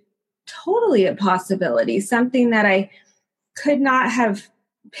actually totally a possibility, something that I could not have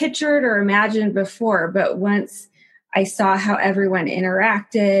pictured or imagined before. But once I saw how everyone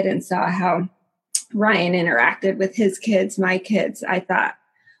interacted and saw how Ryan interacted with his kids, my kids, I thought,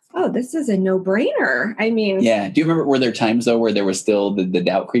 oh, this is a no-brainer. I mean... Yeah. Do you remember, were there times, though, where there was still the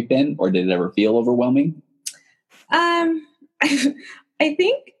doubt creep in, or did it ever feel overwhelming? I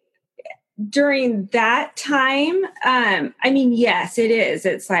think during that time, yes, it is.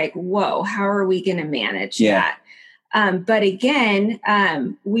 It's like, whoa, how are we going to manage that? But again,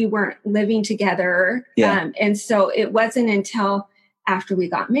 we weren't living together. And so it wasn't until after we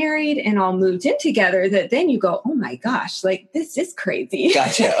got married and all moved in together that then you go, oh my gosh, like this is crazy.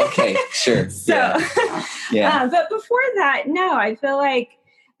 Gotcha. Okay. Sure. So, but before that, no, I feel like,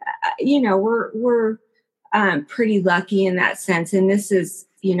 we're pretty lucky in that sense. And this is,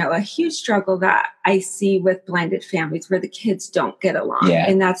 a huge struggle that I see with blended families where the kids don't get along. Yeah.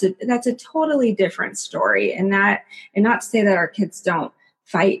 And that's a totally different story. And not to say that our kids don't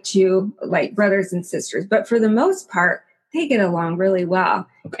fight too, like brothers and sisters, but for the most part, they get along really well.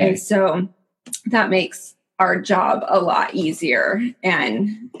 Okay. And so that makes our job a lot easier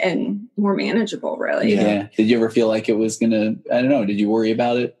and more manageable, really. Yeah. Did you ever feel like it was gonna, I don't know, did you worry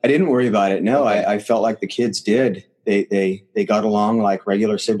about it? I didn't worry about it. No, okay. I felt like the kids did. They got along like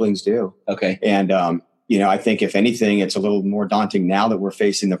regular siblings do. Okay. And, I think if anything, it's a little more daunting now that we're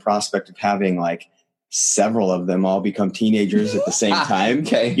facing the prospect of having like several of them all become teenagers at the same time.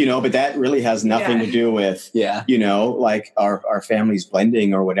 Okay. But that really has nothing to do with, like our families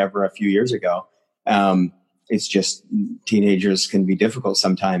blending or whatever a few years ago. It's just teenagers can be difficult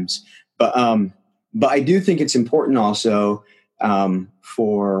sometimes, but I do think it's important also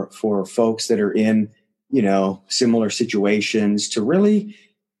for folks that are in similar situations to really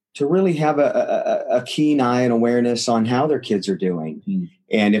have a keen eye and awareness on how their kids are doing,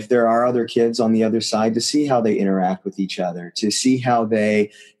 and if there are other kids on the other side, to see how they interact with each other, to see how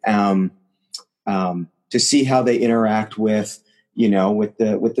they interact with. With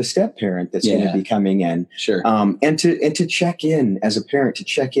the step parent that's going to be coming in. Sure. And to check in as a parent, to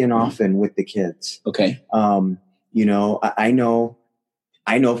check in often with the kids. Okay. I know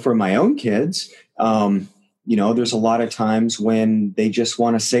for my own kids, there's a lot of times when they just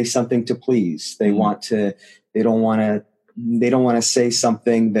want to say something to please. They don't want to say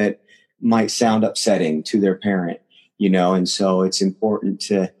something that might sound upsetting to their parent, and so it's important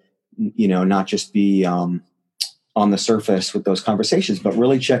to, not just be, on the surface with those conversations, but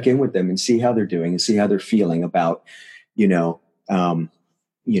really check in with them and see how they're doing and see how they're feeling about,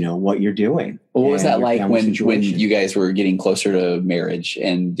 what you're doing. Well, what was that like when you guys were getting closer to marriage,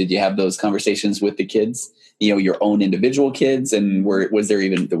 and did you have those conversations with the kids, your own individual kids? And was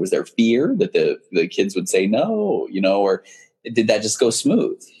there fear that the kids would say no, or did that just go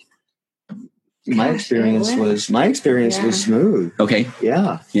smooth? My experience was smooth. Okay.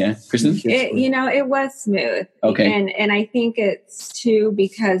 Yeah. Kristen? It was smooth. Okay. And I think it's too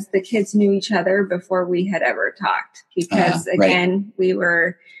because the kids knew each other before we had ever talked, because again, we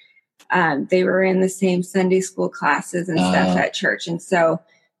were, they were in the same Sunday school classes and stuff at church. And so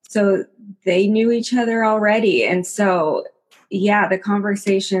they knew each other already. And so, the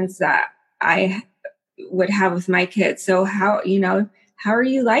conversations that I would have with my kids. So how are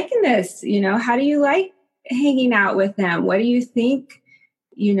you liking this? How do you like hanging out with them? What do you think?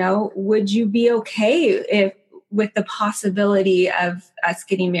 Would you be okay with the possibility of us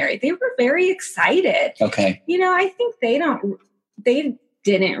getting married? They were very excited. Okay. I think they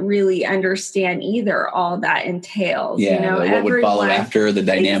didn't really understand either all that entails. What would follow after the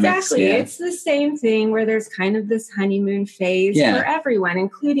dynamics. Exactly. Yeah. It's the same thing where there's kind of this honeymoon phase for everyone,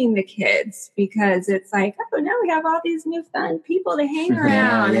 including the kids, because it's like, oh, now we have all these new fun people to hang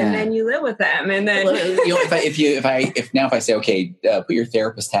around, and then you live with them. And then, if I say, okay, put your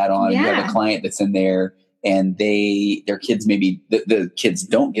therapist hat on, you have a client that's in there and their kids, maybe the kids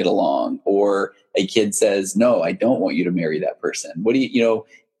don't get along, or a kid says, no, I don't want you to marry that person. What do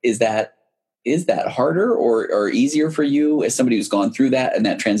is that harder or easier for you as somebody who's gone through that and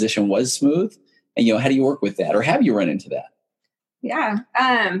that transition was smooth? And, how do you work with that, or have you run into that? Yeah.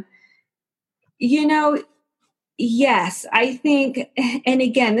 Yes, I think, and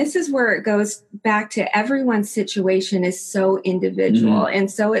again, this is where it goes back to everyone's situation is so individual. Mm-hmm.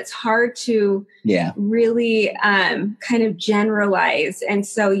 And so it's hard to really kind of generalize. And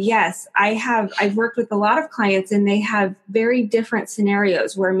so, yes, I've worked with a lot of clients, and they have very different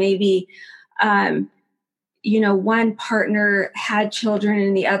scenarios where maybe, one partner had children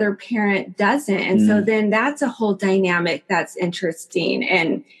and the other parent doesn't. And so then that's a whole dynamic that's interesting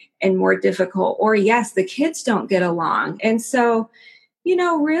and more difficult. Or yes, the kids don't get along. And so,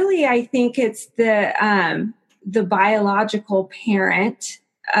 really, I think it's the biological parent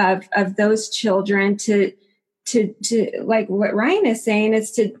of those children to like what Ryan is saying,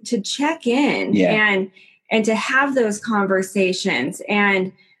 is to check in and to have those conversations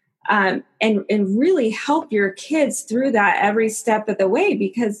and really help your kids through that every step of the way,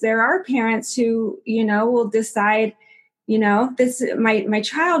 because there are parents who, will decide, this my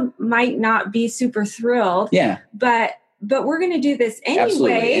child might not be super thrilled. Yeah. But we're going to do this anyway.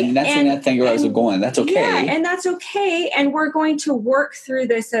 Absolutely. And that's that thing where I was going. That's okay. Yeah, and that's okay. And we're going to work through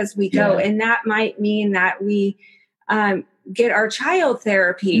this as we go. And that might mean that we get our child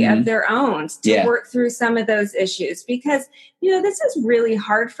therapy of their own to work through some of those issues, because, this is really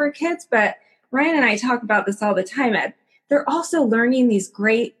hard for kids. But Ryan and I talk about this all the time. They're also learning these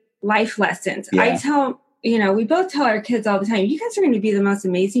great life lessons. Yeah. We both tell our kids all the time, you guys are going to be the most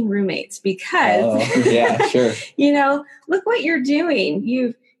amazing roommates, because, sure. Look what you're doing.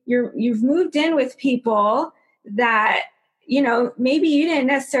 You've moved in with people that maybe you didn't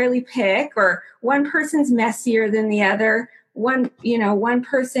necessarily pick, or one person's messier than the other. One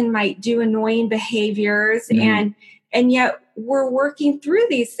person might do annoying behaviors, and yet we're working through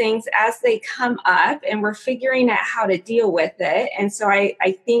these things as they come up, and we're figuring out how to deal with it. And so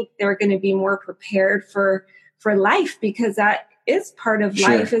I think they're going to be more prepared for life, because that is part of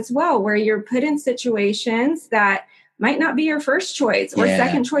life as well, where you're put in situations that might not be your first choice or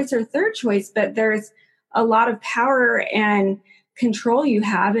second choice or third choice, but there's a lot of power and control you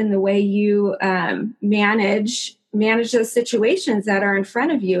have in the way you manage those situations that are in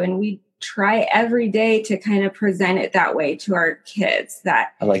front of you. And we try every day to kind of present it that way to our kids,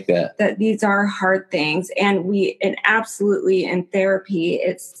 that I like that these are hard things. And absolutely in therapy,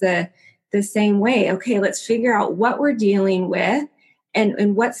 it's the same way. Okay, let's figure out what we're dealing with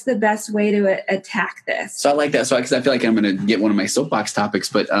and what's the best way to attack this. So I like that. So because I feel like I'm going to get one of my soapbox topics,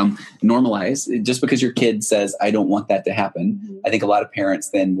 but normalize, just because your kid says, I don't want that to happen. I think a lot of parents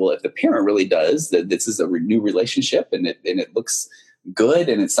then will, if the parent really does, that this is a new relationship and it looks good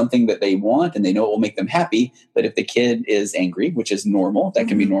and it's something that they want and they know it will make them happy. But if the kid is angry, which is normal, that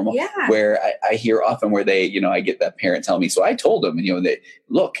can be normal, where I hear often where they, I get that parent telling me, so I told them, and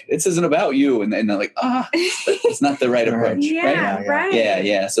look, this isn't about you. And they're like, it's not the right approach. Right.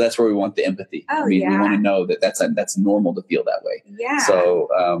 Yeah. So that's where we want the empathy. We want to know that that's normal to feel that way. Yeah. So,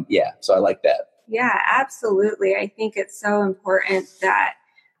 so I like that. Yeah, absolutely. I think it's so important that,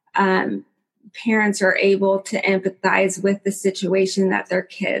 parents are able to empathize with the situation that their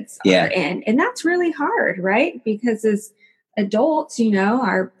kids are in. And that's really hard, right? Because as adults,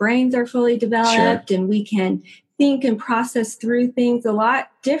 our brains are fully developed and we can think and process through things a lot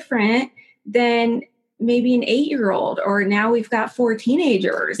different than maybe an 8-year-old, or now we've got 4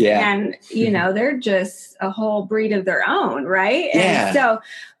 teenagers and, they're just a whole breed of their own, right? And so,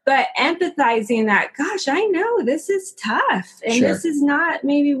 but empathizing that, gosh, I know this is tough and this is not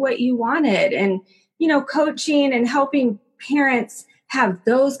maybe what you wanted. And, coaching and helping parents have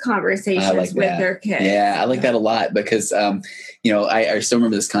those conversations with their kids. Yeah, I like that a lot because, I still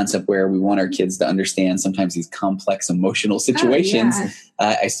remember this concept where we want our kids to understand sometimes these complex emotional situations.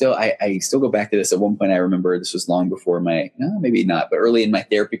 I still go back to this. At one point, I remember this was long before maybe not, but early in my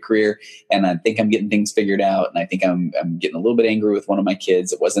therapy career. And I think I'm getting things figured out. And I think I'm getting a little bit angry with one of my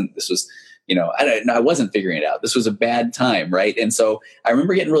kids. I wasn't figuring it out. This was a bad time. Right. And so I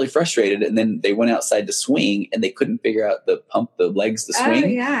remember getting really frustrated, and then they went outside to swing and they couldn't figure out the legs to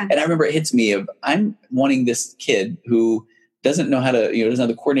swing. And I remember it hits me of, I'm wanting this kid who doesn't know how to, doesn't have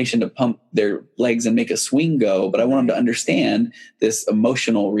the coordination to pump their legs and make a swing go, but I want them to understand this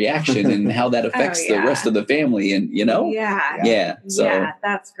emotional reaction and how that affects the rest of the family. And, So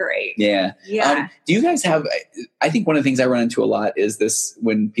that's great. Yeah. Do you guys have, I think one of the things I run into a lot is this,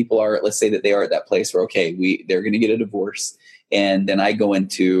 when people are, let's say that they are at that place where, they're going to get a divorce. And then I go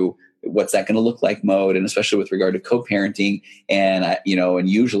into, what's that going to look like mode? And especially with regard to co-parenting. And, and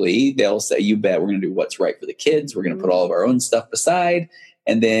usually they'll say, you bet we're going to do what's right for the kids. We're going to put all of our own stuff aside.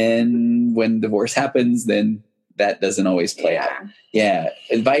 And then when divorce happens, then that doesn't always play out. Yeah.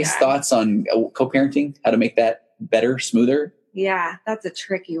 Advice, thoughts on co-parenting, how to make that better, smoother? Yeah, that's a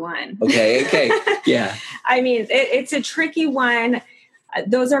tricky one. Okay. Yeah. I mean, it's a tricky one.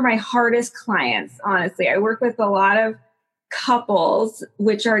 Those are my hardest clients, honestly. I work with a lot of couples,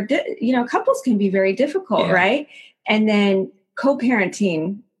 which are, couples can be very difficult, right? And then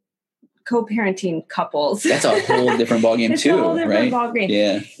co-parenting couples. That's a whole different ballgame too, a whole different right? Ballgame.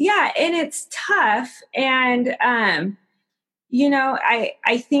 Yeah. Yeah. And it's tough. And, I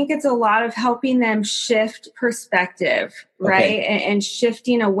think it's a lot of helping them shift perspective, right? And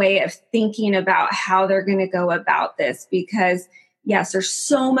shifting a way of thinking about how they're going to go about this, because yes, there's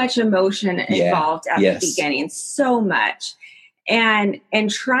so much emotion involved at the beginning, so much. And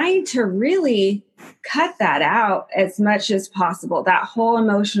trying to really cut that out as much as possible, that whole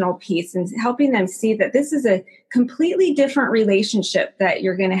emotional piece, and helping them see that this is a completely different relationship that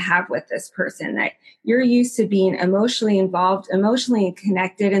you're going to have with this person, that you're used to being emotionally involved, emotionally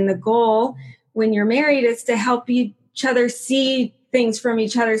connected. And the goal when you're married is to help each other see things from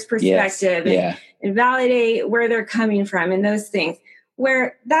each other's perspective and validate where they're coming from and those things.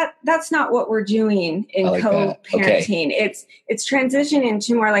 Where that's not what we're doing in co-parenting. It's transitioning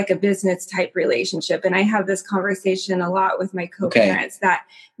into more like a business type relationship. And I have this conversation a lot with my co-parents that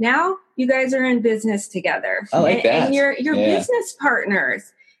now you guys are in business together. I like that. And you're business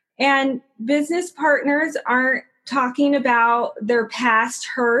partners. And business partners aren't talking about their past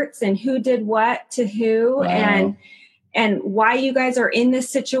hurts and who did what to who and why you guys are in this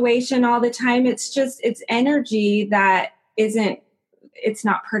situation all the time. It's energy that isn't it's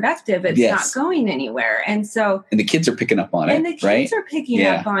not productive. It's not going anywhere. And the kids are picking up on it. And the kids are picking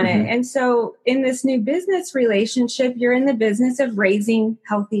up on it. And so in this new business relationship, you're in the business of raising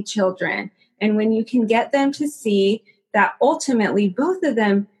healthy children. And when you can get them to see that ultimately both of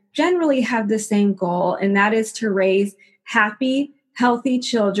them generally have the same goal, and that is to raise happy, healthy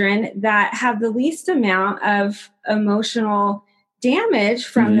children that have the least amount of emotional damage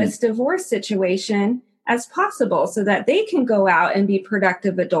from this divorce situation as possible, so that they can go out and be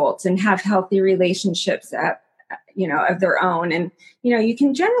productive adults and have healthy relationships of their own. And, you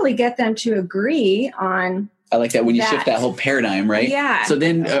can generally get them to agree on. I like that when you shift that whole paradigm, right? Yeah. So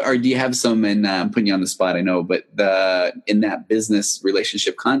then, or do you have some, and I'm putting you on the spot, I know, but in that business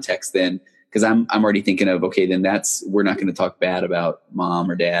relationship context, then, because I'm already thinking of, okay, then we're not going to talk bad about mom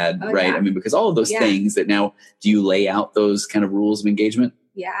or dad, right? Yeah. I mean, because all of those things that now, do you lay out those kind of rules of engagement?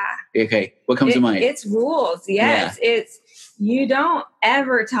 Yeah. Okay. What comes to mind? It's rules. Yes. Yeah. It's, you don't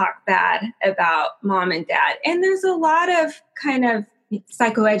ever talk bad about mom and dad. And there's a lot of kind of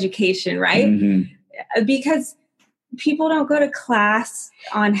psychoeducation, right? Because people don't go to class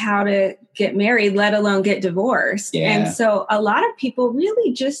on how to get married, let alone get divorced. Yeah. And so a lot of people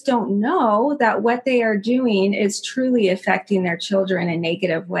really just don't know that what they are doing is truly affecting their children in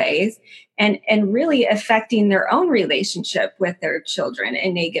negative ways, and really affecting their own relationship with their children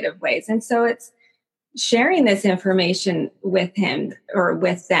in negative ways. And so it's sharing this information with him or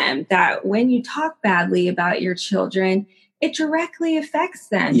with them, that when you talk badly about your children, it directly affects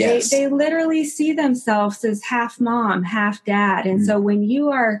them. Yes. They literally see themselves as half mom, half dad. And so when you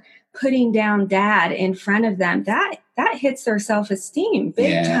are putting down dad in front of them, that hits their self-esteem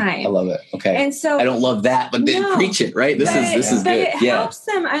big time. I love it. Okay. And so I don't love that, but then preach it, right? This is good. It helps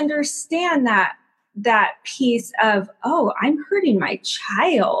them understand that piece of, oh, I'm hurting my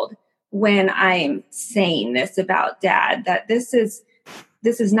child when I'm saying this about dad, that this is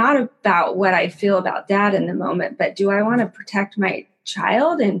not about what I feel about dad in the moment, but do I want to protect my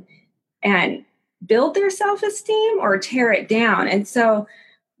child and build their self-esteem or tear it down? And so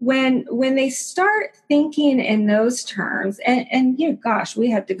when they start thinking in those terms, and gosh,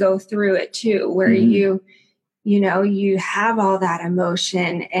 we have to go through it too, where you have all that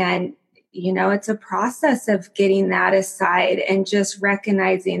emotion, and it's a process of getting that aside and just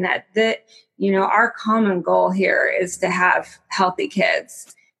recognizing that our common goal here is to have healthy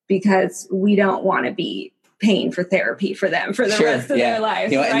kids, because we don't want to be paying for therapy for them for the rest of their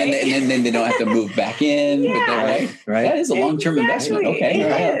lives. Right? and then they don't have to move back in. Right? That is a long-term investment. Okay.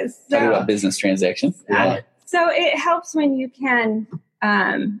 It is. Talk about business transactions. So it helps when you can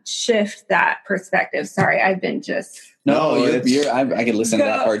shift that perspective. Sorry, I've been just... No, I can listen to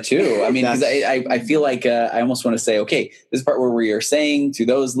that part too. I mean, because I feel like I almost want to say, okay, this is the part where we are saying to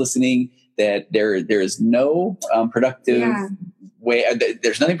those listening that there is no productive way.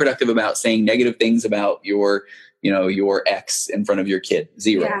 There's nothing productive about saying negative things about your ex in front of your kid.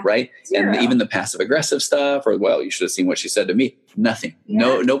 Zero, right? Zero. And even the passive aggressive stuff, or, well, you should have seen what she said to me. Nothing.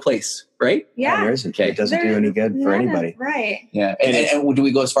 Yeah. No place, right? Yeah. There isn't. Okay. It doesn't do any good for anybody. Right. Yeah. And do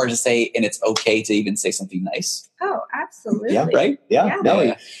we go as far as to say, and it's okay to even say something nice? Oh, absolutely. Yeah. Right. Yeah.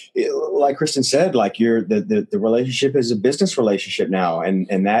 No, like Kristen said, like the relationship is a business relationship now. And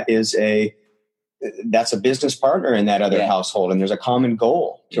that's a business partner in that other household. And there's a common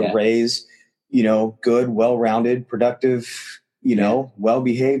goal to raise, good, well-rounded, productive,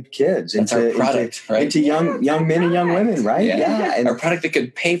 well-behaved kids into young men and young women, right? Yeah. And our product that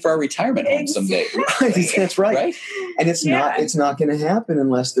could pay for our retirement home someday. Right. That's right. And it's not going to happen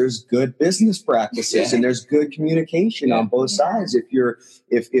unless there's good business practices and there's good communication on both sides. If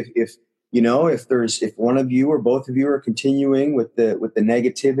one of you or both of you are continuing with the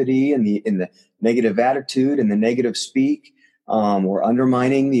negativity and the negative attitude and the negative speak, or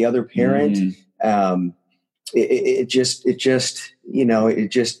undermining the other parent, it just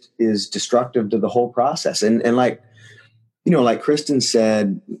is destructive to the whole process. And like Kristen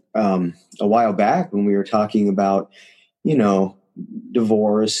said, a while back when we were talking about,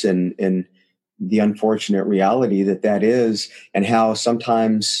 divorce and the unfortunate reality that is, and how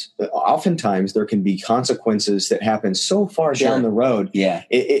oftentimes there can be consequences that happen so far down the road. Yeah.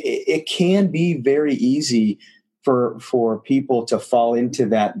 It can be very easy for people to fall into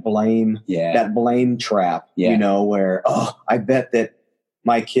that blame trap, where, I bet that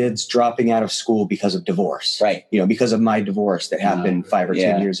my kid's dropping out of school because of divorce, right? Because of my divorce that happened 5 or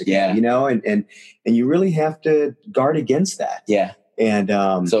 10 years ago, and you really have to guard against that. Yeah. And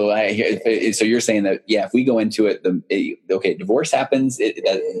so you're saying that, if we go into it, divorce happens,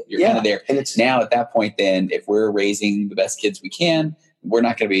 you're kind of there. And it's now at that point, then if we're raising the best kids we can, we're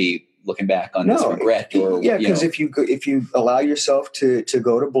not going to be looking back on this regret or because if you allow yourself to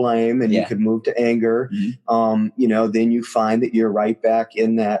go to blame and you could move to anger, then you find that you're right back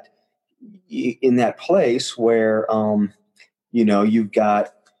in that place where you've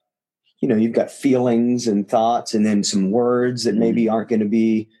got feelings and thoughts and then some words that maybe aren't going to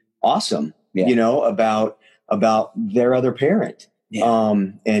be awesome, about their other parent.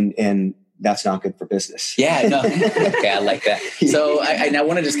 And that's not good for business. Yeah, no. Okay, I like that. So I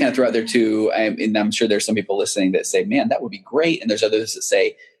want to just kind of throw out there too, and I'm sure there's some people listening that say, man, that would be great. And there's others that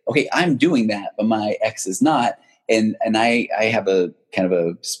say, okay, I'm doing that, but my ex is not. And I have a kind of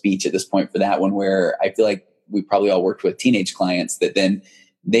a speech at this point for that one where I feel like we probably all worked with teenage clients that then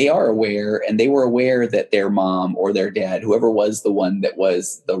they are aware, and they were aware that their mom or their dad, whoever was the one that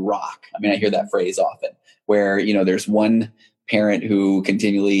was the rock. I mean, I hear that phrase often where, there's one parent who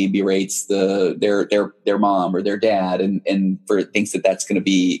continually berates their mom or their dad and thinks that that's going to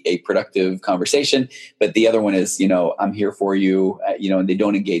be a productive conversation. But the other one is, I'm here for you, and they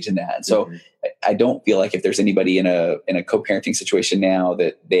don't engage in that. And so I don't feel like if there's anybody in a co-parenting situation now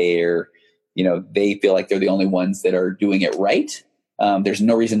that they're, they feel like they're the only ones that are doing it right. There's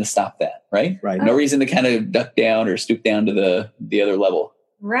no reason to stop that. Right. No reason to kind of duck down or stoop down to the other level.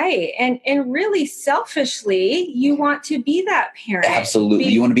 Right. And really selfishly, you want to be that parent. Absolutely.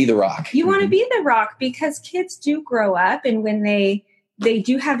 You want to be the rock. You want to be the rock because kids do grow up, and when they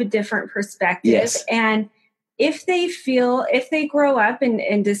do have a different perspective. Yes. And if they grow up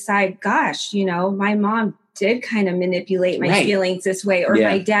and decide, gosh, my mom did kind of manipulate my feelings this way, or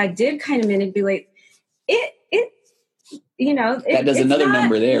my dad did kind of manipulate it. That does another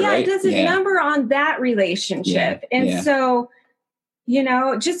number there, right? It does a number on that relationship. And so,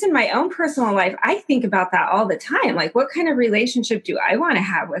 just in my own personal life, I think about that all the time. Like, what kind of relationship do I want to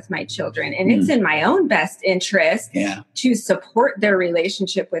have with my children? And it's in my own best interest to support their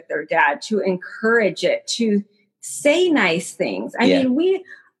relationship with their dad, to encourage it, to say nice things.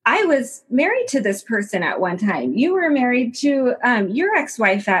 I was married to this person at one time. You were married to your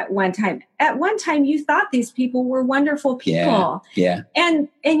ex-wife at one time. At one time, you thought these people were wonderful people. Yeah. And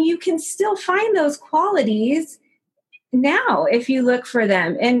you can still find those qualities now if you look for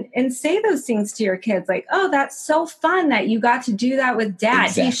them and say those things to your kids, like, oh, that's so fun that you got to do that with dad.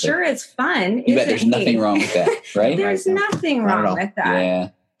 Exactly. He sure is fun. You bet there's nothing wrong with that, right? There's nothing wrong with that. Yeah.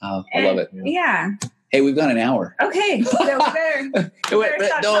 Oh, I love it. Yeah. Hey, we've gone an hour. Okay. So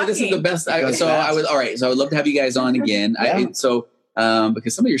this is the best. I would love to have you guys on again. Yeah.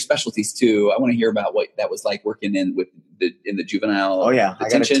 Because some of your specialties too, I want to hear about what that was like working in the juvenile. Oh yeah. I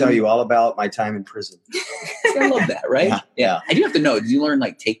got to tell you all about my time in prison. I love that. Right. Yeah. I do have to know, did you learn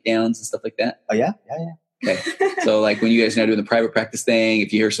like takedowns and stuff like that? Oh yeah. Okay. So like when you guys are now doing the private practice thing,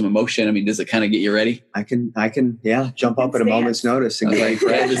 if you hear some emotion, does it kind of get you ready? I can jump up at a moment's notice and get ready for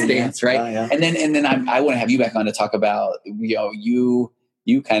just dance, right? Yeah. And then I want to have you back on to talk about,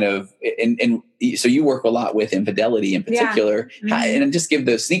 you kind of, and so you work a lot with infidelity in particular, and just give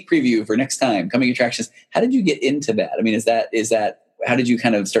the sneak preview for next time, coming attractions. How did you get into that? Is that how did you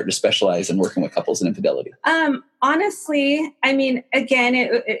kind of start to specialize in working with couples in infidelity? Honestly, again,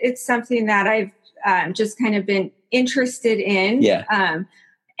 it's something that I've just kind of been interested in. Yeah.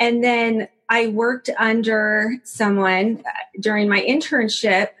 And then I worked under someone during my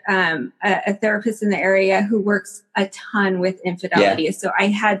internship, a therapist in the area who works a ton with infidelity. Yeah. So I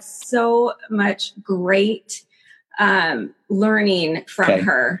had so much great learning from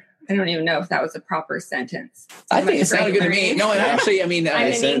her. I don't even know if that was a proper sentence. I think it sounded good to me. No, and actually, I'm an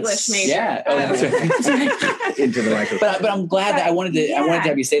English major. Yeah. Into the microphone. But I'm glad that I wanted to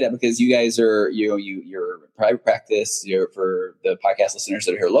have you say that, because you guys are, you're private practice. You're, for the podcast listeners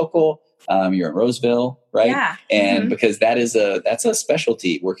that are here local, you're in Roseville, right? Yeah. And because that's a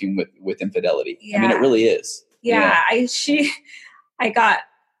specialty, working with infidelity. Yeah. It really is. Yeah. I got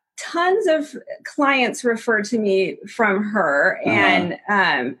tons of clients refer to me from her, and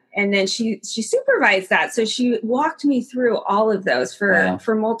then she supervised that. So she walked me through all of those for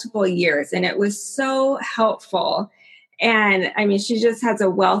multiple years, and it was so helpful. And she just has a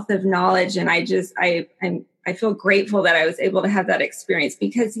wealth of knowledge, and I feel grateful that I was able to have that experience,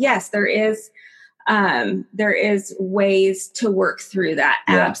 because yes, there is ways to work through that.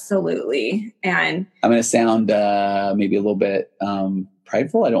 Yeah. Absolutely. And I'm going to sound maybe a little bit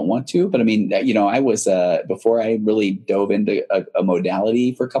prideful. I don't want to, but I was before I really dove into a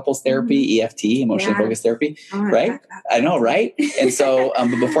modality for couples therapy, EFT, emotionally focused therapy, right? I know, right? And so,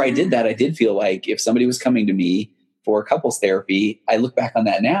 but before I did that, I did feel like if somebody was coming to me for couples therapy, I look back on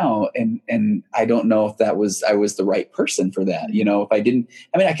that now and I don't know if I was the right person for that. If I didn't,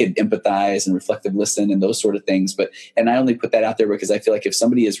 I could empathize and reflective listen and those sort of things, and I only put that out there because I feel like if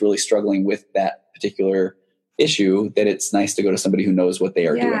somebody is really struggling with that particular issue, that it's nice to go to somebody who knows what they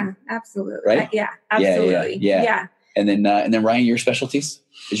are doing. Yeah, absolutely. Right? Yeah, absolutely. Yeah. And then Ryan, your specialties?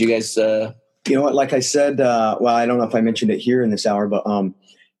 Did you guys, you know what, like I said, well, I don't know if I mentioned it here in this hour, but,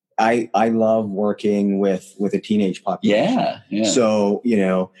 I love working with a teenage population. Yeah. So,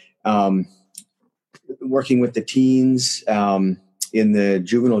 working with the teens in the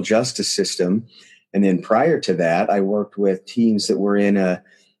juvenile justice system. And then prior to that, I worked with teens that were in they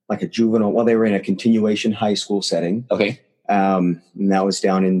were in a continuation high school setting. Okay. And that was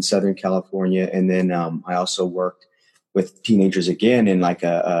down in Southern California. And then I also worked with teenagers again in like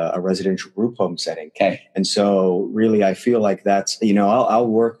a residential group home setting. Okay. And so really, I feel like that's, I'll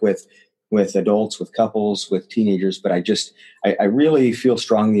work with adults, with couples, with teenagers, but I really feel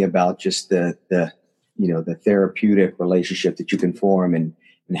strongly about just the therapeutic relationship that you can form and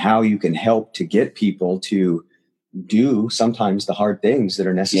how you can help to get people to do sometimes the hard things that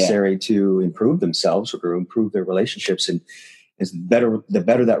are necessary to improve themselves or to improve their relationships. And the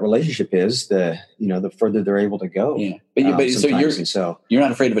better that relationship is, the further they're able to go. Yeah. So you're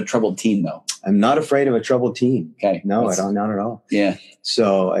not afraid of a troubled teen though. I'm not afraid of a troubled teen. Okay. No, I don't, not at all. Yeah.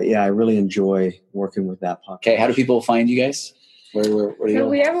 So I really enjoy working with that population. Okay. How do people find you guys? Where do you go?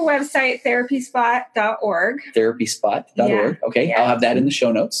 We have a website, therapyspot.org. Therapyspot.org. Yeah. Okay. Yeah. I'll have that in the show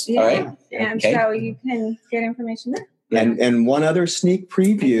notes. Yeah. All right. And so you can get information there. And one other sneak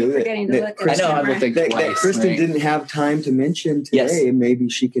preview that Kristen didn't have time to mention today. Yes. Maybe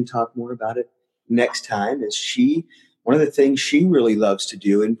she can talk more about it next time. One of the things she really loves to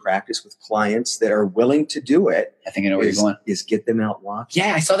do in practice with clients that are willing to do it. I think I know where you're going. Is get them out walking.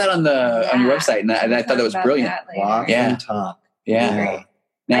 Yeah, I saw that on your website, and I thought that was brilliant. Walk and talk. Yeah.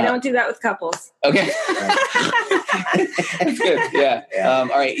 Now, I don't do that with couples. Okay. That's good. Yeah. All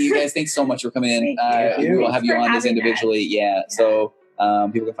right. You guys, thanks so much for coming in. We'll have you on this individually. Yeah. So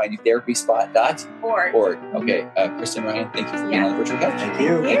people can find you therapyspot.org. Okay. Kristen, Ryan, thank you for being on the virtual couch. Thank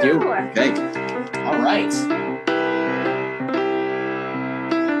you. Thank you. Okay. All right.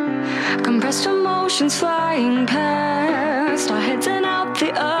 Compressed emotions flying past our heads and out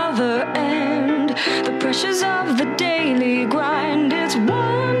the other end. The pressures of the daily grind, it's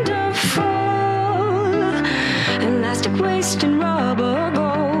wonderful. Elastic waist and rubber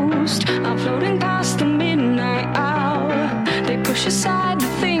ghost are floating past the midnight hour. They push aside the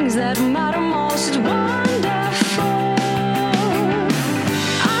things that matter most. It's wonderful.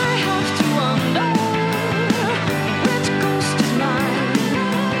 I have to wonder which ghost is mine.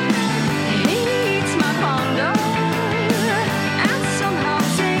 He eats my ponder and somehow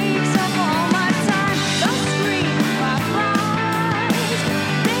takes up all my time. The scream fireflies,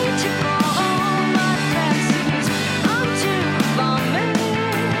 they tickle all my fancies until the vomit,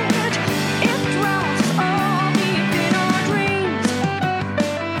 it drowns all deep in our dreams.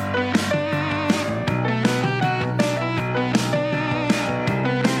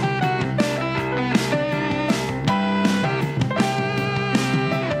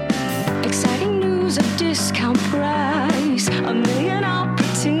 Exciting news, a discount price, a million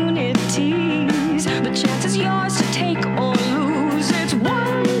opportunities. The chance is yours to take or lose. It's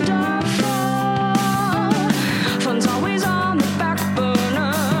wonderful. Fun's always on the back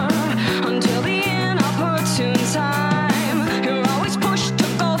burner until the inopportune time. You're always pushed to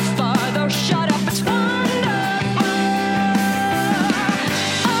go farther. Shut up, it's wonderful.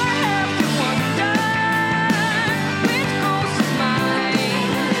 I have to wonder which ghost is mine.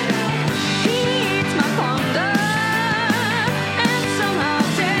 He eats my ponder and somehow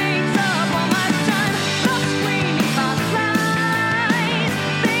takes up all my time. The screaming fireflies,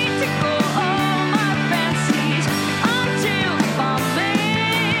 they tickle all my fancies until the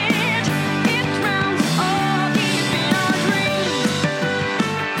vomit, it drowns all deep in our dreams.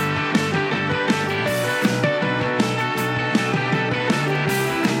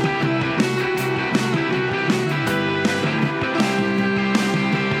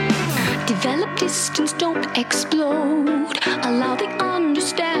 Develop distance, don't explode. Allow the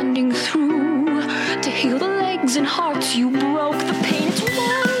understanding through to heal the legs and hearts you